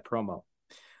referring to in that promo.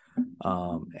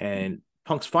 And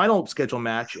Punk's final scheduled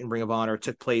match in Ring of Honor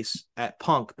took place at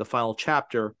Punk, the final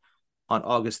chapter, on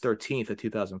August 13th of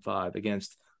 2005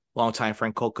 against longtime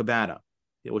friend Colt Cabana,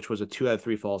 which was a 2 out of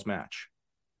 3 falls match.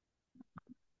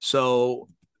 So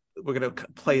we're going to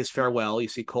play his farewell. You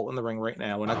see Colt in the ring right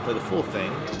now. We're not going to play the full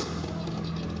thing.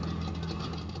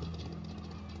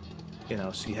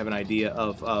 So you have an idea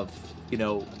of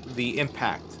the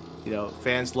impact.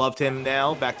 Fans loved him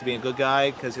now, back to being a good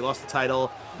guy because he lost the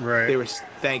title. Right. They were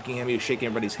thanking him. He was shaking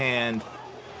everybody's hand.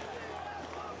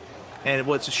 And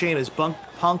what's a shame is Punk,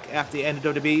 after the end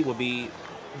of WWE, will be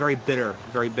very bitter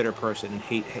person and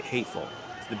hateful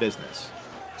to the business.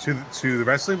 To the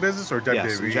wrestling business or WWE?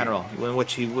 Yes, in general, in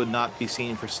which he would not be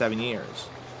seen for 7 years.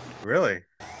 Really?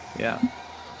 Yeah.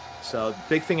 So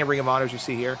big thing in Ring of Honor, as you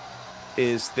see here,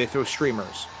 is they throw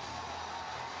streamers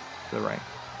to the ring.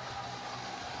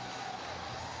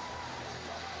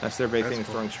 That's their big thing,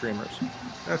 cool. Throwing streamers.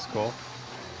 That's cool.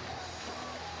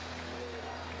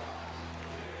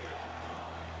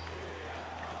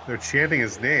 They're chanting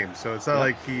his name, so it's not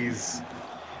like he's...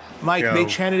 Mike, they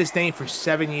chanted his name for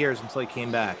 7 years until he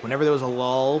came back. Whenever there was a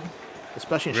lull,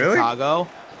 especially in Chicago,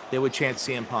 they would chant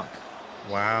CM Punk.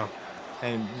 Wow.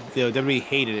 And WWE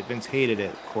hated it. Vince hated it,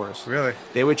 of course. Really?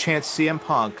 They would chant CM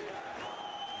Punk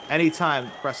anytime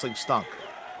wrestling stunk.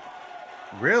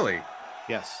 Really?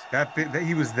 Yes. That big?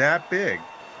 He was that big?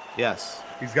 Yes.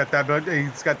 He's got that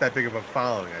big of a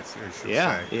following, I should say.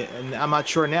 Yeah, and I'm not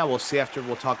sure now. We'll see after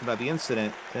we'll talk about the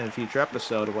incident in a future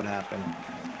episode of what happened.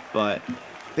 But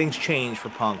things change for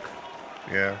Punk.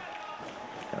 Yeah.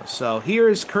 So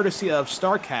here's courtesy of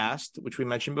StarCast, which we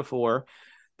mentioned before.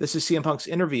 This is CM Punk's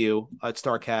interview at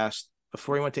StarCast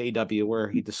before he went to AEW, where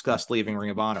he discussed leaving Ring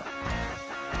of Honor.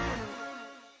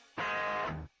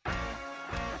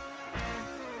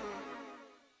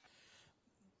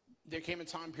 There came a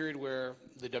time period where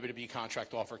the WWE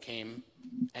contract offer came,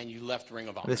 and you left Ring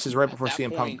of Honor. This is right before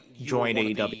CM Punk joined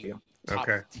AEW.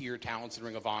 Top-tier talents in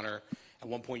Ring of Honor. At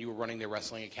one point, you were running their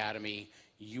wrestling academy.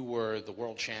 You were the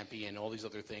world champion, all these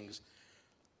other things.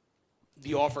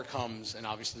 The offer comes, and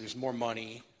obviously there's more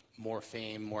money, more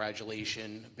fame, more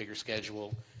adulation, bigger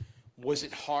schedule. Was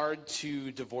it hard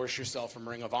to divorce yourself from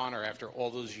Ring of Honor after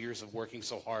all those years of working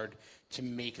so hard to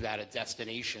make that a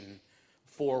destination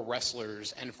for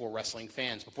wrestlers and for wrestling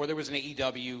fans? Before there was an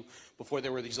AEW, before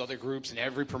there were these other groups, and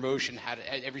every promotion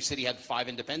every city had 5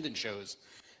 independent shows,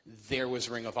 there was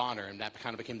Ring of Honor, and that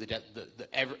kind of became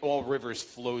all rivers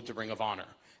flowed to Ring of Honor,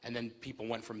 and then people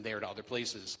went from there to other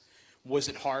places. Was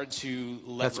it hard to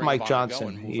let That's Ring Mike of Johnson.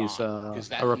 Honor go and move He's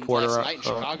on? a reporter. Last night in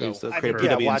Chicago. He's the I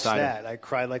watched Insider. that. I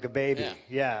cried like a baby.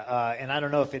 Yeah. And I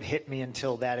don't know if it hit me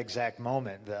until that exact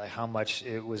moment how much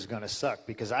it was going to suck,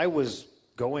 because I was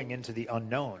going into the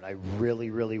unknown. I really,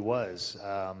 really was.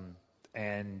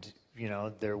 And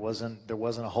there wasn't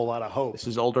a whole lot of hope. This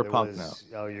is older Punk now.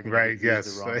 Oh, you're going to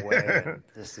use the wrong way. And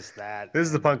this is that. This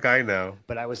is the Punk I know.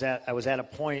 But I was at a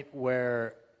point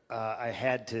where I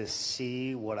had to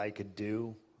see what I could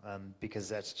do, because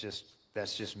that's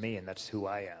just me, and that's who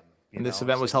I am. And this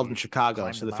event was held in Chicago,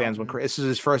 so the fans went crazy. This is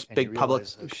his first big public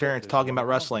appearance talking about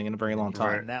wrestling in a very long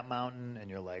time. On that mountain, and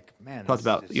you're like, man. Talked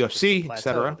about UFC,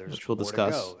 etc., which we'll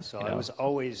discuss. So I was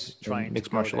always trying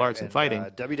mixed to martial arts and fighting,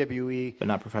 WWE, but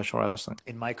not professional wrestling.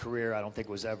 In my career, I don't think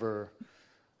was ever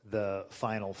the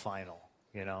final.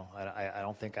 I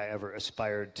don't think I ever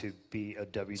aspired to be a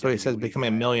WWE. So he says becoming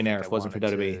a millionaire if it wasn't for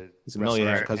WWE. He's a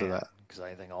millionaire because of that. Because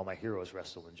I think all my heroes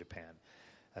wrestled in Japan.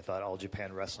 I thought All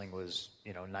Japan Wrestling was,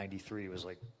 93 was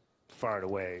like far and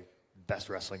away best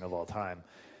wrestling of all time.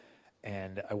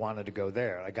 And I wanted to go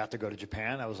there. I got to go to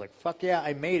Japan. I was like, fuck yeah,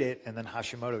 I made it. And then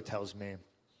Hashimoto tells me,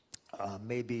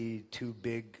 maybe too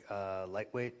big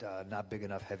lightweight, not big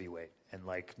enough heavyweight. And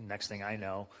like next thing I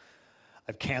know,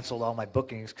 I've canceled all my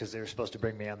bookings because they were supposed to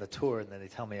bring me on the tour, and then they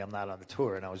tell me I'm not on the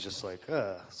tour. And I was just like,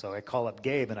 ugh. So I call up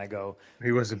Gabe and I go,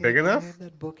 he wasn't big enough? Can I have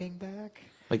that booking back?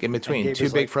 Like in between, Gabe too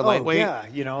was big like, for oh, lightweight. yeah,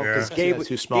 because Yeah,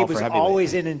 too small Gabe was for heavyweight.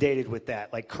 always inundated with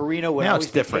that. Like Carino would Now always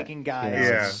it's be different. taking guys,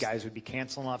 Yeah. and guys would be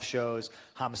canceling off shows.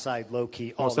 Homicide, low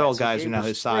key, all Almost that. all So guys Gabe are now was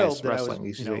his size thrilled that I was,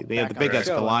 wrestling. back The on big the guys,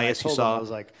 show, and I Goliath, you told him, saw. I was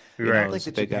like, I Right. don't think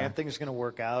the Big Japan guy. thing is going to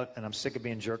work out, and I'm sick of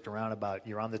being jerked around about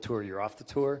you're on the tour, you're off the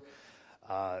tour.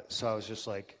 So I was just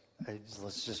like,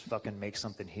 let's just fucking make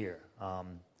something here.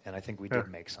 And I think we did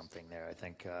make something there. I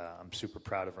think I'm super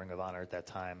proud of Ring of Honor at that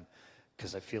time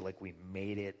because I feel like we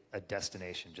made it a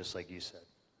destination, just like you said.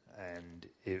 And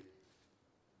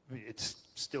it's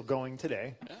still going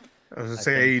today. I was going to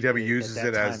say AEW uses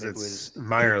it as its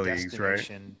minor leagues, right?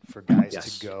 For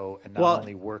guys to go and not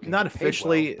only work and not get paid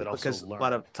officially, well, but because also a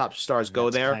lot of top stars and go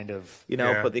that's there, kind of,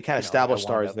 but they kind of establish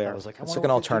stars there. I was like, it's like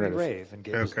an alternative. Rave. And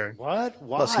Gabe was like, what?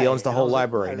 Why? Plus, he owns the And I whole was like,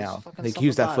 library "Why? There's now. fucking They something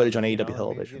use that about footage it, on you know? AEW I mean,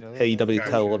 television, maybe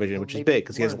television, which is big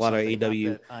because he has a lot of learn something, AEW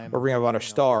not that I'm, or Ring of Honor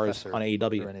stars professor on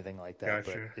AEW or anything like that.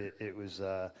 Gotcha. But it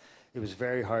was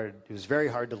very hard. It was very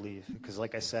hard to leave because,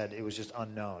 like I said, it was just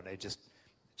unknown. It just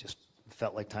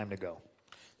felt like time to go.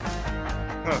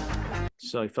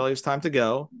 So he felt it was time to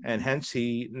go, and hence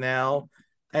he now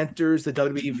enters the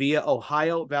WWE via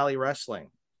Ohio Valley Wrestling.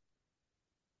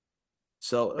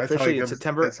 So officially in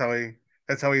September. That's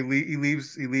how he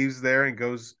leaves. He leaves there and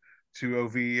goes to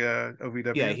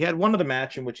OVW. Yeah, he had one other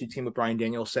match in which he teamed with Bryan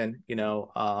Danielson.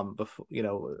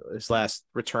 Before his last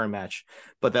return match,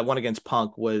 but that one against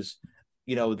Punk was,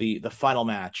 the final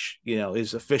match.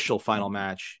 His official final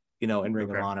match. In Ring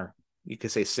of Honor, you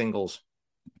could say singles.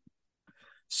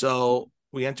 So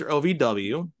we enter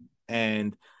OVW,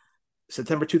 and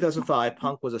September 2005,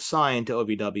 Punk was assigned to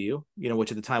OVW,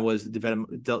 which at the time was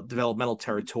developmental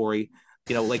territory,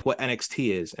 like what NXT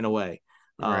is in a way.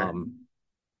 Right.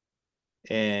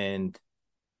 And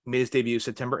made his debut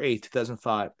September 8th,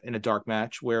 2005, in a dark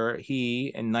match where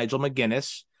he and Nigel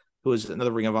McGuinness, who was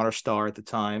another Ring of Honor star at the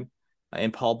time,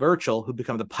 and Paul Burchill, who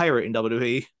became the Pirate in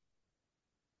WWE,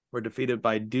 were defeated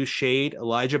by Dushade,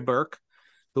 Elijah Burke,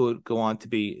 who would go on to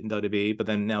be in WWE, but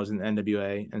then now is in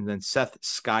NWA, and then Seth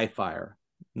Skyfire.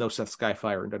 No Seth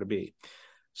Skyfire in WWE.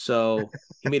 So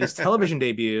he made his television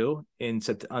debut on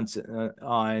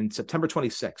September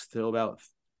 26th, so about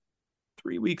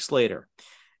 3 weeks later.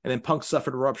 And then Punk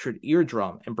suffered a ruptured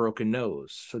eardrum and broken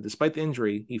nose. So despite the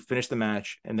injury, he finished the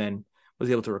match and then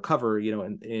was able to recover,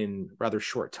 in rather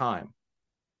short time.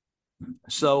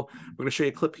 So we're going to show you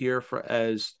a clip here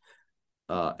as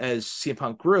CM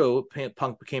Punk grew.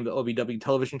 Punk became the OVW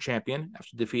television champion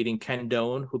after defeating Ken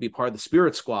Doane, who'll be part of the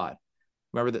Spirit Squad.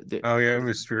 Remember that? Oh yeah, it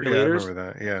was Spirit. Yeah, I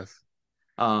remember that. Yes.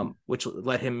 Which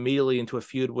led him immediately into a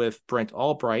feud with Brent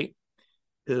Albright,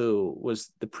 who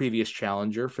was the previous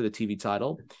challenger for the TV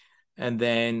title. And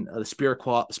then the Spirit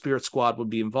Squad would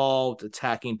be involved,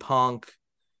 attacking Punk.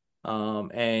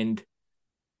 And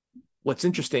what's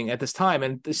interesting at this time,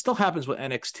 and this still happens with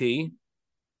NXT,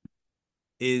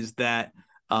 is that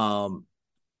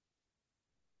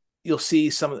you'll see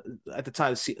at the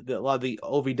time, a lot of the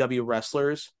OVW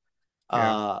wrestlers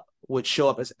would show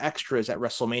up as extras at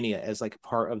WrestleMania as like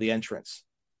part of the entrance.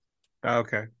 Oh,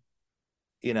 okay.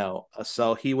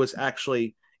 So he was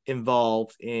actually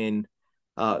involved in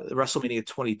WrestleMania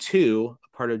 22,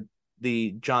 part of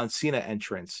the John Cena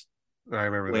entrance. I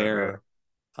remember where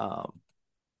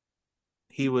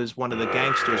he was one of the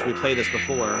gangsters. We played this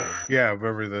before. Yeah, I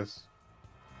remember this.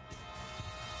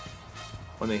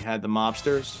 When they had the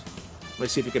mobsters.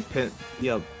 Let's see if you can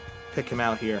pick him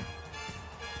out here.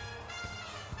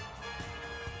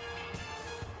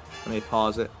 Let me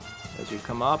pause it as you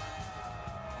come up.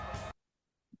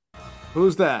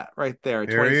 Who's that right there?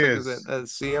 Here he is.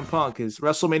 CM Punk, his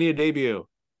WrestleMania debut.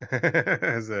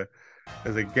 as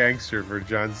a gangster for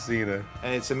John Cena.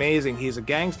 And it's amazing. He's a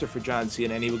gangster for John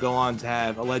Cena, and he would go on to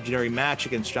have a legendary match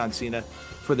against John Cena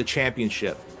for the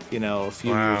championship, a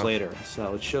few years later.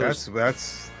 So it shows.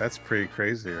 That's pretty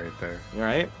crazy right there.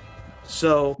 Right?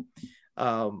 So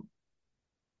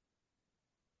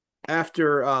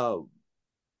after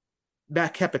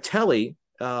Matt Capitelli,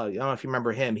 I don't know if you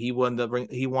remember him. He won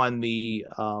the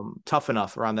Tough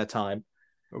Enough around that time,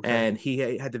 and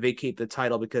he had to vacate the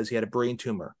title because he had a brain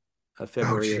tumor.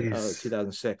 February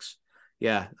 2006.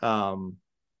 Yeah.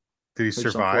 Did he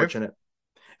survive? Unfortunate.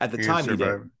 At the time, he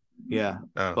did. Yeah,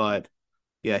 but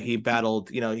yeah, he battled.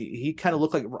 He kind of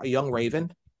looked like a young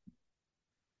Raven.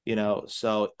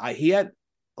 So he had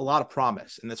a lot of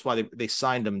promise, and that's why they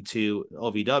signed him to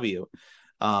OVW.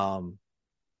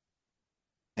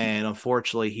 And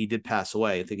unfortunately, he did pass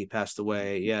away. I think he passed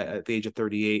away, at the age of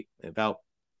 38, about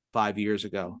 5 years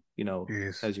ago,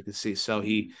 as you can see. So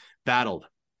he battled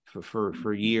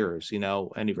for years,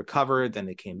 and he recovered, then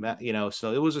they came back,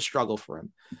 so it was a struggle for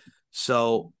him.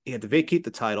 So he had to vacate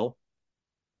the title,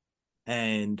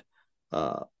 and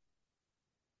the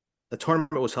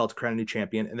tournament was held to crown a new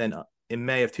champion. And then in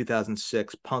May of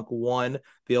 2006, Punk won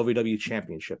the OVW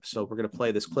championship. So we're going to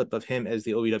play this clip of him as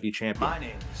the OVW champion. My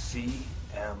name is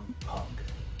CM Punk,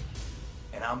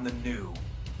 and I'm the new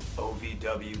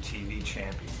OVW TV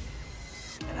champion.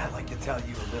 And I'd like to tell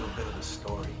you a little bit of the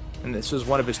story. And this was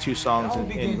one of his 2 songs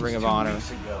in Ring of Honor.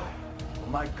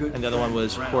 And the other one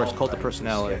was, of course, Cult of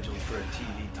Personality. Scheduled for a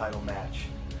TV title match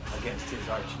against his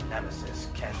arch nemesis,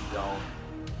 Ken Dome.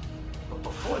 But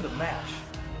before the match,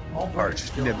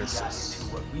 Arch nemesis,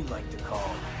 into what we like to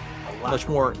call a much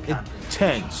more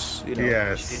intense, you know.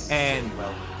 Yes. And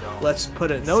let's put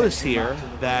a notice here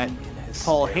that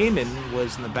Paul Heyman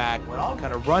was in the back,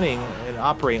 kind of running and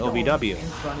operating OVW.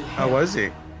 How was he?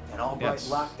 And Albright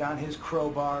locked down his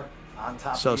crowbar on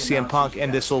top So of the CM Punk, and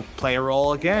announcer's this will play a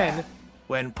role again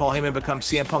when Paul Heyman becomes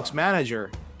CM Punk's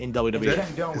manager in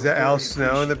WWE. Is that Al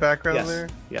Snow in the background Yes, there?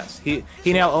 yes.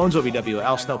 He now owns OVW.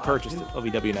 Al Snow purchased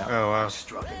OVW now. Oh, wow.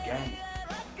 struck again.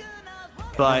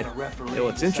 But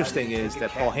what's interesting is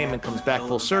that Paul Heyman comes back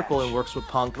full circle and works with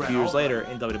Punk a few years later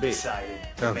in WWE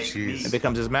Oh, jeez. and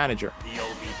becomes his manager. The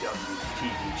OVW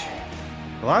TV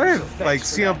champion. A lot of, like,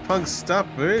 CM Punk stuff,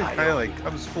 but it kind of, like,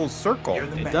 comes full circle.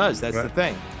 It does. That's the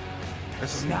thing.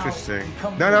 This is interesting.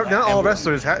 Not all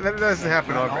wrestlers. That doesn't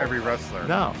happen to every wrestler.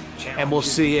 No. And we'll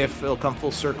see if it'll come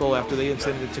full circle after the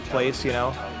incident that took place,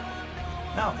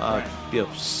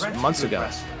 months ago.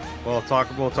 We'll talk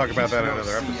about that in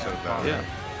another episode, though. Yeah.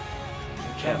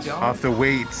 Ken Dome, Off the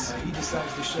weight. he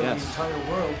decides to show Yes. the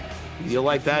entire world. You'll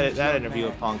like that interview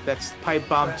with Punk. That's pipe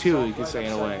bomb too, you could say,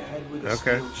 in a way.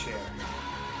 Okay.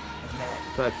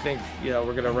 So I think, we're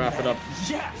going to wrap it up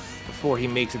before he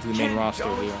makes it to the main roster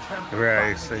here.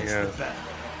 Right, so yeah.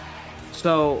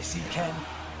 So, See, Ken,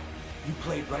 you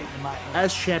played right in my hand.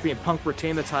 as champion, Punk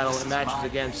retained the title in matches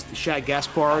against Shad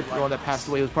Gaspard, the one that passed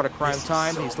away, who was part of Crime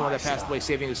Time. He's the one that passed away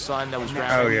saving his son that was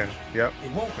drowning. Oh, yeah. Yep.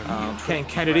 It won't be Ken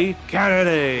Kennedy,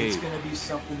 It's gonna be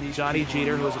something these Johnny people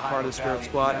Jeter, in who was a part of the Ohio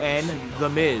Spirit Valley Squad, never and seen The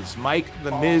Miz, Mike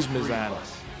The Miz all three of Mizano.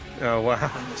 us Oh,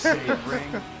 wow. in the same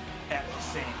ring at the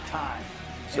same time.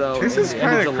 So This in is the end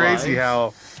kind of July- crazy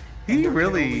how he There can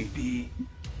really only be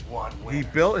one he winner.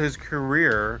 built his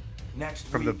career Next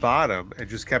from the week, bottom and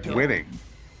just kept winning.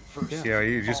 first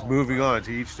He just moving on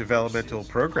to each developmental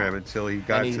program until he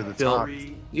got And he to the built- top.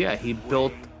 he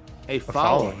built a A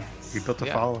following. He built a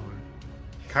Yeah. following.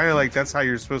 Kind of like that's how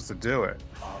you're supposed to do it.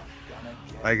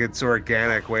 Like it's an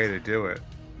organic way to do it,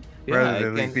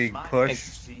 rather than like being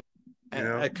pushed.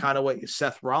 And kind of what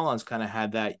Seth Rollins kind of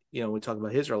had that, we talk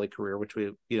about his early career, which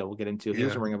we'll get into. He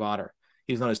was in Ring of Honor.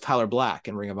 He was known as Tyler Black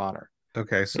in Ring of Honor.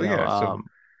 Okay, so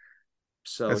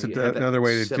so that's he had that another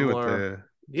way to similar-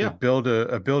 do it.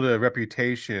 To build a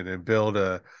reputation and build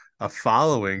a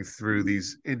following through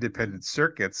these independent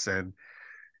circuits, and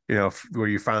where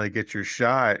you finally get your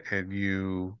shot and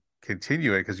you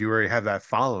continue it because you already have that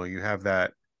following, you have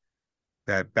that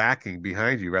backing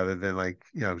behind you, rather than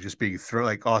just being thrown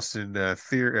like Austin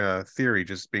Theory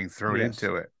just being thrown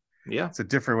into it. Yeah, it's a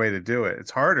different way to do it.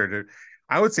 It's harder to.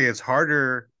 I would say it's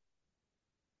harder.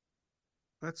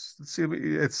 Let's see.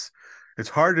 It's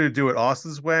harder to do it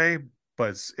Austin's way,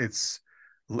 but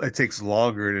it takes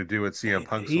longer to do it CM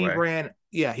Punk's way.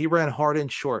 He ran hard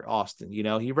and short, Austin.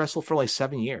 He wrestled for only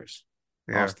 7 years.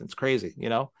 Yeah. Austin's crazy.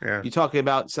 Yeah. You're talking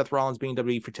about Seth Rollins being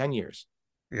WWE for 10 years.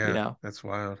 Yeah. That's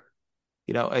wild.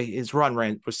 His run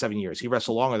was 7 years. He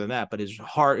wrestled longer than that, but his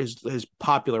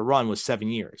popular run was 7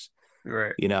 years.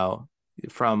 Right.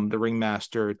 From the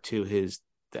ringmaster to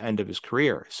the end of his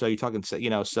career. So you're talking,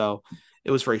 so it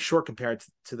was very short compared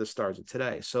to the stars of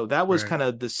today. So that was kind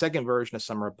of the second version of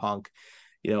Summer of Punk,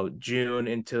 June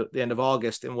into the end of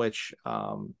August, in which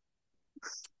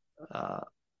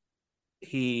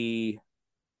he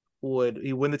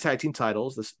would win the tag team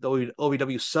titles, the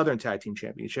OVW Southern Tag Team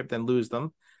Championship, then lose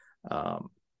them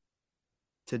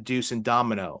to Deuce and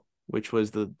Domino, which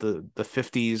was the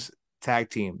 50s tag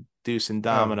team, Deuce and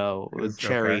Domino with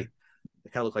Cherry. Okay. They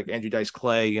kind of look like Andrew Dice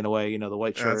Clay in a way, the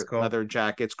white shirt, cool. leather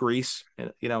jackets, grease,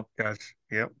 Gosh,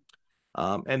 yep.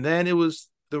 And then they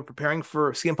were preparing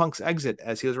for CM Punk's exit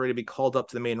as he was ready to be called up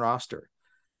to the main roster.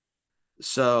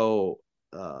 So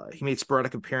he made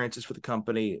sporadic appearances for the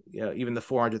company, even the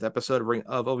 400th episode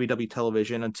of OVW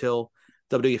television, until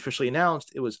WWE officially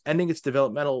announced it was ending its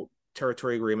developmental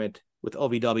territory agreement with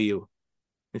OVW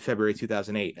in February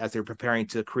 2008, as they were preparing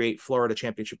to create Florida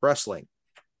Championship Wrestling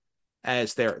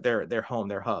as their home,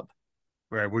 their hub.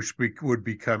 Right, which would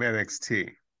become NXT.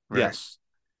 Right? Yes.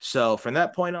 So from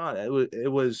that point on,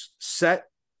 it was set,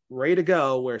 ready to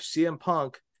go, where CM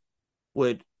Punk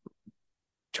would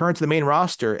turned to the main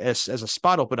roster as a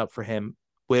spot opened up for him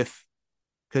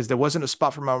because there wasn't a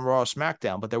spot for him on Raw or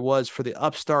SmackDown, but there was for the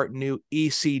upstart new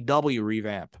ECW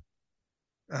revamp.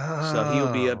 So he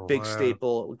will be a big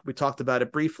staple. We talked about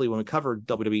it briefly when we covered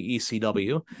WWE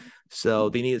ECW. So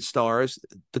they needed stars.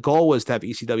 The goal was to have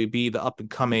ECW be the up and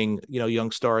coming,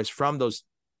 young stars from those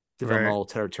developmental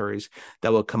territories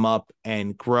that would come up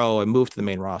and grow and move to the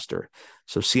main roster.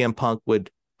 So CM Punk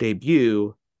would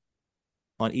debut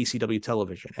on ECW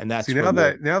television, and that's now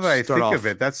that I think of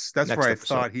it, that's where I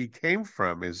thought he came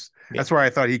from. That's where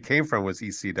I thought he came from was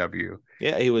ECW.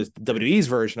 Yeah, he was WWE's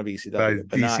version of ECW,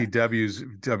 but ECW's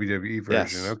WWE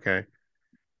version. Yes. Okay,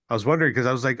 I was wondering because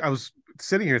I was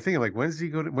sitting here thinking like, when was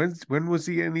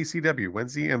he in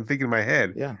ECW? I'm thinking in my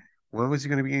head, when was he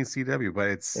going to be in ECW?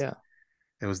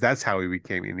 But that's how he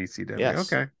became in ECW.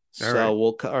 Yes. Okay,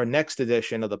 so our next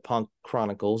edition of the Punk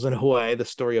Chronicles, in a way, the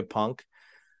story of Punk.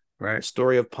 Right. The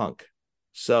story of Punk.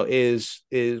 So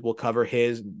we'll cover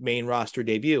his main roster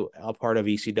debut, a part of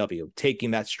ECW, taking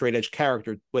that straight edge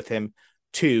character with him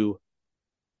to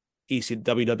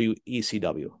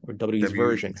ECW or W's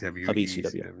version of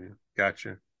ECW.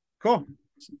 Gotcha. Cool.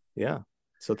 Yeah.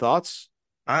 So thoughts?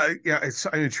 It's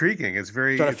intriguing. It's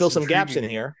very trying to fill some gaps in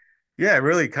here. Yeah,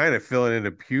 really kind of filling in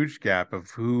a huge gap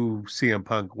of who CM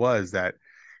Punk was. That,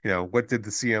 what did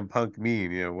the CM Punk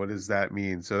mean? What does that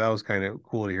mean? So that was kind of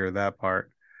cool to hear that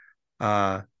part.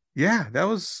 Yeah, that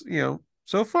was,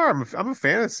 so far I'm a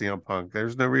fan of CM Punk.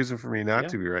 There's no reason for me not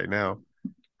to be right now.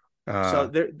 So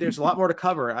there's a lot more to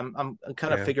cover. I'm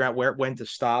kind of figuring out when to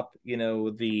stop,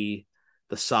 the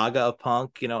saga of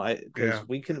Punk, because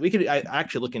we could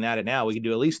actually looking at it now, we could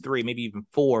do at least 3, maybe even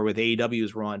 4 with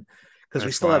AEW's run. Because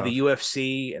we still have the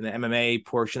UFC and the MMA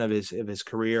portion of his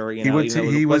career. He was in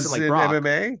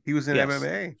MMA. He was in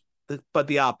MMA, but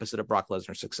the opposite of Brock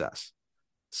Lesnar's success.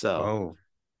 So,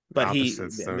 but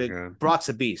Brock's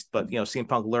a beast. But CM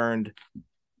Punk learned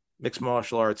mixed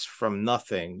martial arts from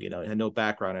nothing. Had no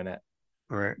background in it.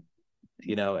 Right.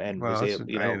 And was able. I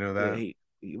didn't know that. He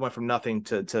went from nothing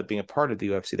to being a part of the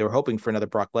UFC. They were hoping for another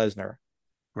Brock Lesnar.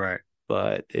 Right.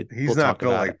 But he's not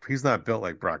built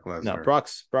like Brock Lesnar. No,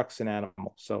 Brock's an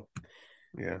animal. So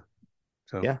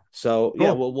So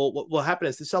cool. What happen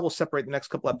is this will separate the next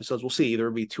couple episodes. We'll see. Either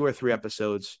it'll be 2 or 3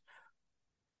 episodes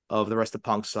of the rest of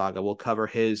Punk's saga. We'll cover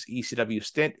his ECW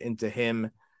stint into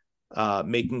him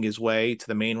making his way to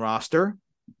the main roster,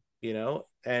 and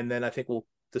then I think we'll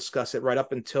discuss it right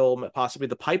up until possibly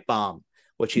the pipe bomb,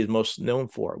 which he's most known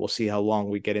for. We'll see how long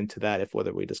we get into that,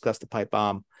 whether we discuss the pipe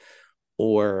bomb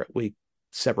or we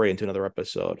separate into another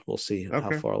episode. We'll see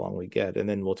how far along we get. And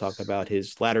then we'll talk about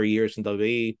his latter years in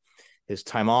WWE, his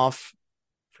time off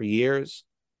for years,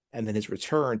 and then his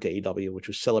return to AEW, which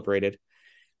was celebrated,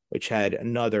 which had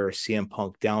another CM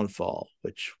Punk downfall,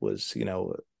 which was,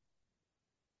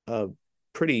 a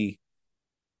pretty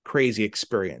crazy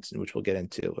experience, in which we'll get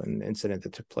into an incident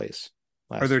that took place.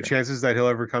 Are there chances that he'll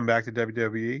ever come back to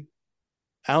WWE?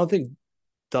 I don't think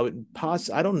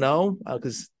I don't know,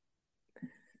 because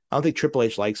I don't think Triple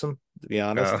H likes him, to be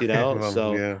honest,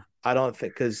 I don't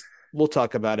think, because we'll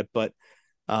talk about it, but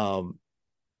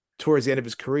towards the end of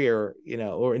his career,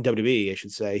 or in WWE, I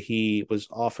should say, he was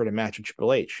offered a match with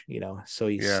Triple H, so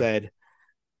he said,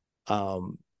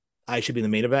 I should be in the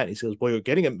main event. He says, well, you're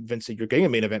getting a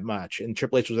main event match. And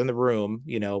Triple H was in the room,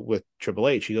 with Triple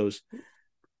H. He goes,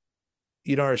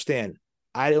 you don't understand.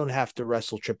 I don't have to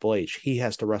wrestle Triple H. He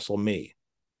has to wrestle me.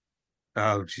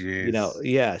 Oh, geez.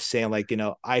 Saying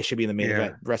I should be in the main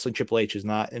event. Wrestling Triple H is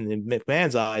not, in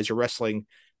McMahon's eyes, you're wrestling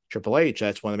Triple H.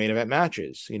 That's one of the main event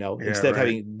matches. Instead of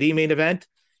having the main event,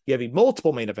 you have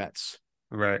multiple main events.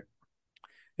 Right.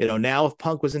 Now if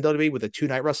Punk was in WWE with a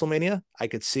 2-night WrestleMania, I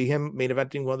could see him main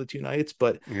eventing one of the 2 nights.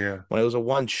 But when it was a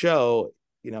one show,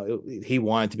 he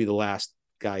wanted to be the last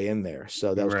guy in there.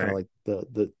 So that was kind of like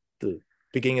the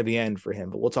beginning of the end for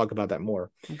him. But we'll talk about that more.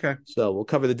 Okay. So we'll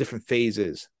cover the different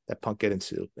phases that Punk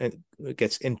gets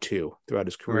into throughout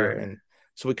his career. Right. And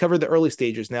so we covered the early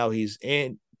stages. Now he's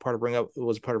part of Ring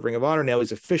of Honor. Now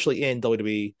he's officially in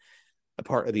WWE, a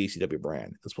part of the ECW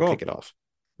brand. We'll kick it off.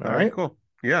 All right. Cool.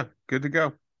 Yeah. Good to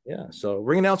go. Yeah. So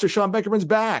ring announcer Sean Beckerman's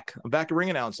back. I'm back to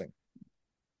ring announcing.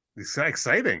 It's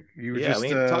exciting. We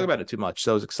didn't talk about it too much.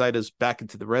 So I was excited as back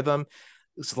into the rhythm.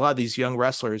 It's a lot of these young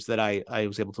wrestlers that I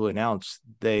was able to announce.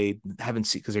 They haven't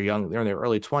seen, because they're young, they're in their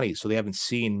early 20s. So they haven't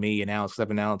seen me announce, because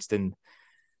I've announced in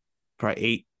probably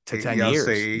 8 to 10 years.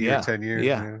 Say 8 or 10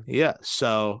 years. Yeah.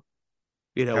 So,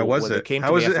 how was it?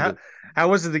 How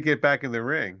was it to get back in the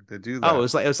ring to do that? Oh, it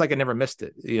was like I never missed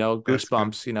it.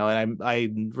 Goosebumps. And I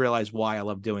realized why I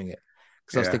love doing it,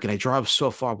 Because I was thinking, I drove so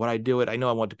far. Would I do it? I know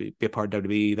I wanted to be a part of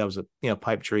WWE. That was a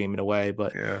pipe dream in a way,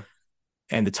 but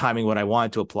and the timing when I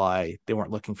wanted to apply, they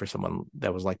weren't looking for someone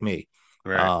that was like me.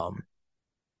 Right.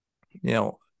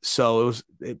 So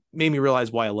it made me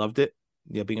realize why I loved it.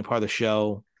 Being a part of the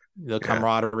show, the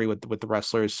camaraderie with the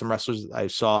wrestlers. Some wrestlers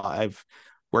I've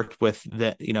worked with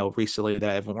that recently that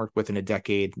I haven't worked with in a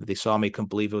decade. They saw me, couldn't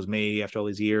believe it was me after all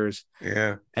these years.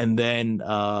 Yeah. And then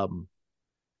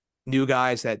new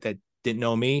guys that didn't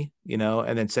know me,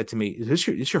 and then said to me, "Is this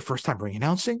your first time ring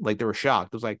announcing?" Like, they were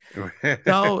shocked. It was like,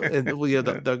 no. And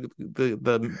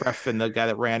the ref and the guy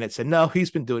that ran it said, no, he's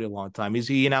been doing it a long time.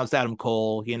 He announced Adam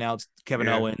Cole, he announced Kevin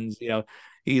Owens.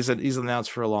 He's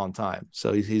announced for a long time,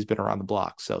 so he's been around the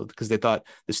block. So because they thought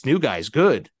this new guy is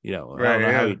good, I don't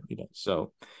know how he,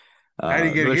 so how do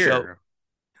you get here? Show,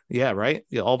 yeah, right.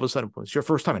 Yeah, all of a sudden, it's your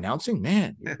first time announcing,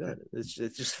 man. It's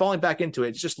just falling back into it.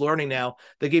 It's just learning now.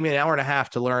 They gave me an hour and a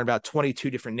half to learn about 22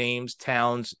 different names,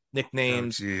 towns,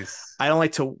 nicknames. Oh, I don't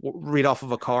like to read off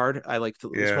of a card. I like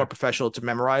to. It's more professional to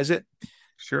memorize it.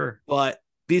 Sure. But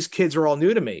these kids are all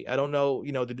new to me. I don't know.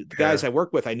 The guys I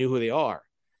work with, I knew who they are,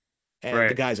 and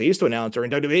the guys I used to announce are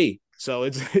in WWE. So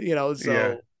it's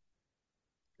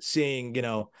seeing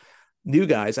new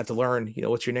guys have to learn,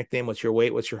 what's your nickname, what's your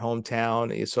weight, what's your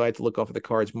hometown. So I had to look off of the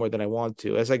cards more than I want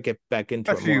to as I get back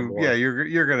into it more and more. Yeah,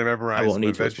 you're going to memorize. I won't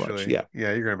need to as much. Yeah,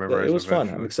 you're going to memorize. It was fun.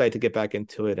 I'm excited to get back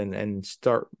into it and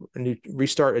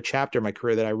restart a chapter in my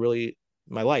career that I really,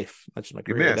 my life, not just my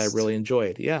career, that I really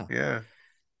enjoyed. Yeah, yeah.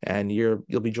 And you'll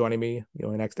be joining me,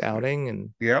 next outing, and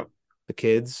the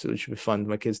kids. It should be fun.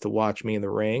 My kids to watch me in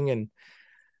the ring, and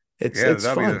it's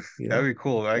fun. That'd be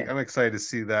cool. I'm excited to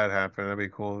see that happen. That'd be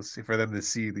cool to see, for them to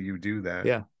see that you do that.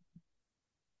 Yeah.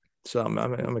 So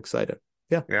I'm excited.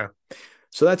 Yeah. Yeah.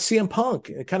 So that's CM Punk.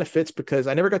 It kind of fits because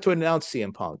I never got to announce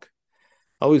CM Punk.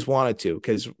 I always wanted to,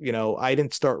 because I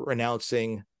didn't start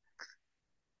announcing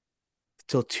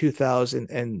till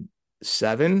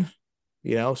 2007.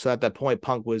 So at that point,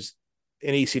 Punk was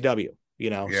in ECW.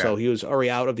 So he was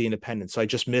already out of the independents. So I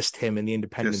just missed him in the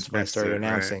independents when I started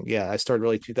announcing. Right. Yeah, I started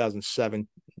really 2007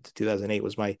 to 2008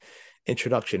 was my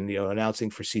introduction,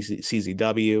 announcing for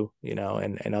CZW,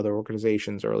 and other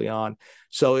organizations early on.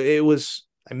 So I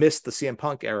missed the CM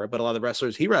Punk era, but a lot of the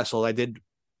wrestlers he wrestled, I did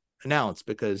announce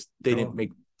because they didn't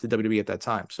make the WWE at that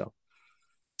time. So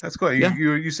that's cool.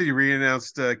 You said you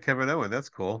re-announced Kevin Owens. That's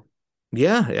cool.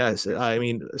 Yeah. I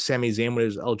mean, Sami Zayn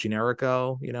was El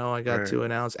Generico, I got to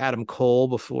announce Adam Cole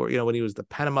before, when he was the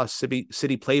Panama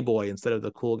City Playboy instead of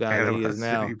the cool guy that he is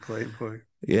now. City Playboy.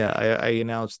 Yeah. I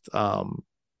announced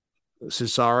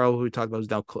Cesaro, who we talked about, is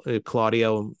now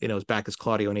Claudio, is back as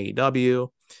Claudio in AEW.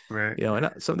 Right.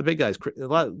 And some of the big guys, a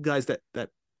lot of guys that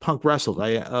Punk wrestled. I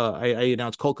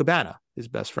announced Colt Cabana, his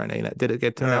best friend. I did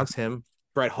get to announce him.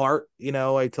 Bret Hart,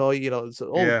 I told you, it's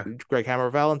old Greg Hammer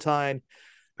Valentine.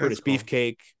 Brutus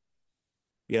Beefcake,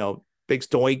 Big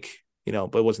Doink,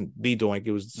 but it wasn't the Doink.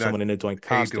 It was someone in a Doink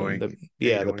costume.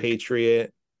 The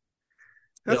Patriot.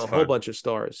 That's a whole bunch of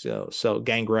stars. So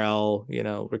Gangrel,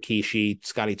 Rikishi,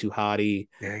 Scotty 2 Hotty.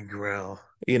 Gangrel.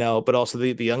 But also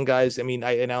the young guys. I mean,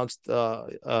 I announced a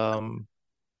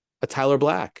Tyler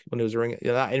Black when it was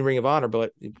not in Ring of Honor,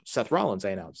 but Seth Rollins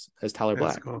I announced as Tyler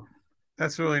Black. Cool.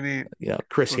 That's really neat.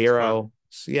 Chris Hero.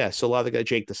 So a lot of the guys,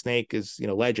 Jake the Snake is,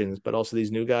 legends, but also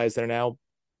these new guys that are now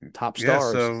top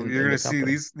stars. So you're going to see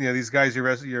these guys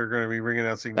you're going to be ring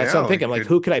announcing. That's what I'm thinking. Like,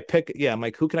 who could I pick? Yeah, I'm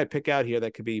like, who can I pick out here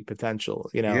that could be potential?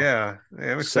 Yeah,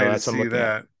 I'm excited to see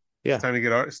that. Yeah, it's time to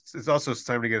get. It's also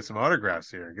time to get some autographs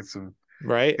here. Get some.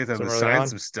 Right. Get them to sign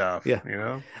some stuff.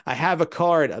 Yeah. I have a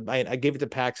card. I gave it to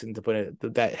Paxton to put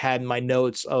it that had my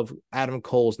notes of Adam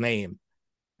Cole's name.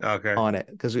 Okay. On it,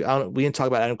 because we didn't talk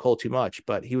about Adam Cole too much,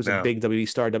 but he was a big WWE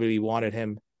star. WWE wanted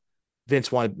him.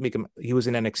 Vince wanted to make him. He was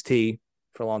in NXT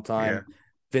for a long time. Yeah.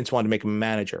 Vince wanted to make him a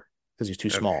manager because he's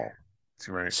too small. That's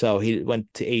right. So he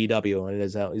went to AEW, and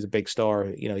he's a big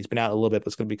star. He's been out a little bit, but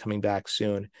it's going to be coming back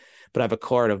soon. But I have a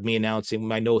card of me announcing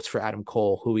my notes for Adam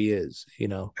Cole, who he is.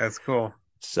 That's cool.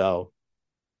 So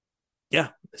yeah,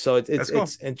 so it's cool.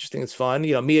 It's interesting. It's fun.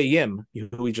 Mia Yim, who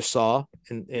we just saw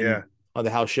in on the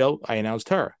house show, I announced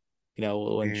her.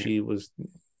 When she was,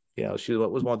 she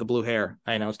was one with the blue hair.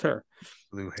 I announced her.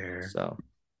 Blue hair. So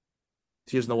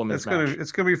she was in the women's match.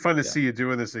 It's gonna be fun to see you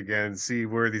doing this again. See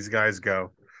where these guys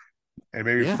go, and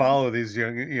maybe follow these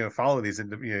young,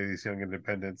 these young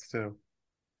independents too.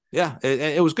 Yeah,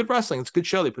 it was good wrestling. It's a good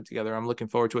show they put together. I'm looking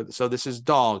forward to it. So this is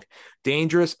Dog,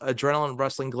 Dangerous Adrenaline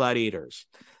Wrestling Gladiators.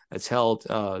 It's held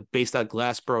based out of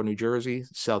Glassboro, New Jersey,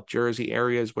 South Jersey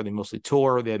areas where they mostly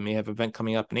tour. They may have an event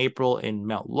coming up in April in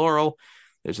Mount Laurel.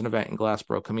 There's an event in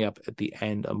Glassboro coming up at the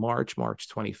end of March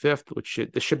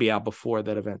 25th, this should be out before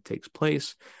that event takes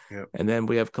place. Yep. And then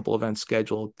we have a couple events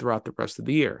scheduled throughout the rest of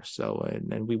the year. So,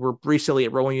 and we were recently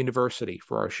at Rowan University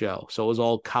for our show. So it was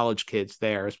all college kids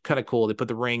there. It's kind of cool. They put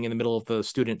the ring in the middle of the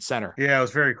student center. Yeah, it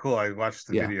was very cool. I watched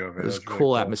the video of it. It was really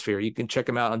cool atmosphere. You can check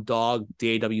them out on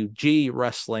DAWG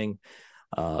Wrestling,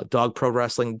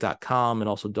 dogprowrestling.com, and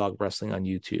also Dog Wrestling on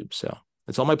YouTube. So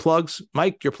that's all my plugs.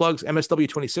 Mike, your plugs,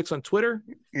 MSW26 on Twitter.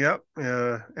 Yep.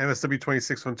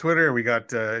 MSW26 on Twitter. We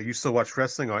got You Still Watch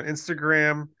Wrestling on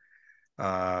Instagram.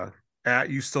 At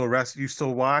You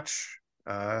Still Watch.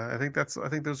 I think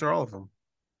those are all of them.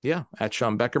 Yeah. At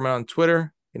Sean Beckerman on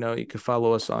Twitter. You can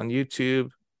follow us on YouTube,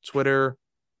 Twitter.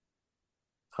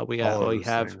 We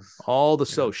have all the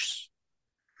socials,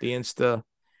 the Insta, and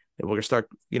we're going to start,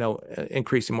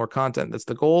 increasing more content. That's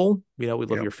the goal. We love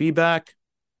your feedback.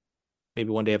 Maybe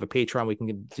one day have a Patreon. We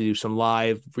can do some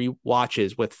live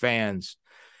re-watches with fans.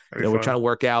 We're trying to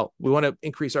work out. We want to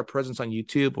increase our presence on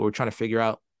YouTube, but we're trying to figure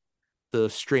out the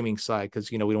streaming side because,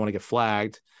 we don't want to get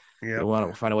flagged. We want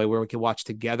to find a way where we can watch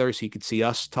together so you can see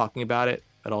us talking about it,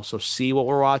 but also see what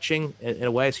we're watching in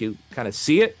a way so you kind of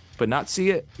see it, but not see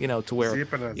it, to where you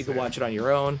can watch it on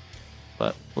your own.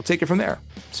 But we'll take it from there.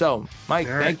 So, Mike,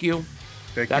 thank you.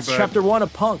 That's chapter 1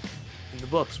 of Punk in the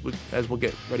books, as we'll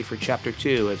get ready for chapter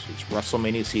 2 as it's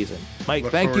WrestleMania season. Mike,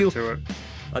 thank you.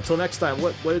 Until next time,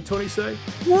 what did Tony say?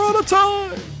 We're out of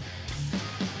time.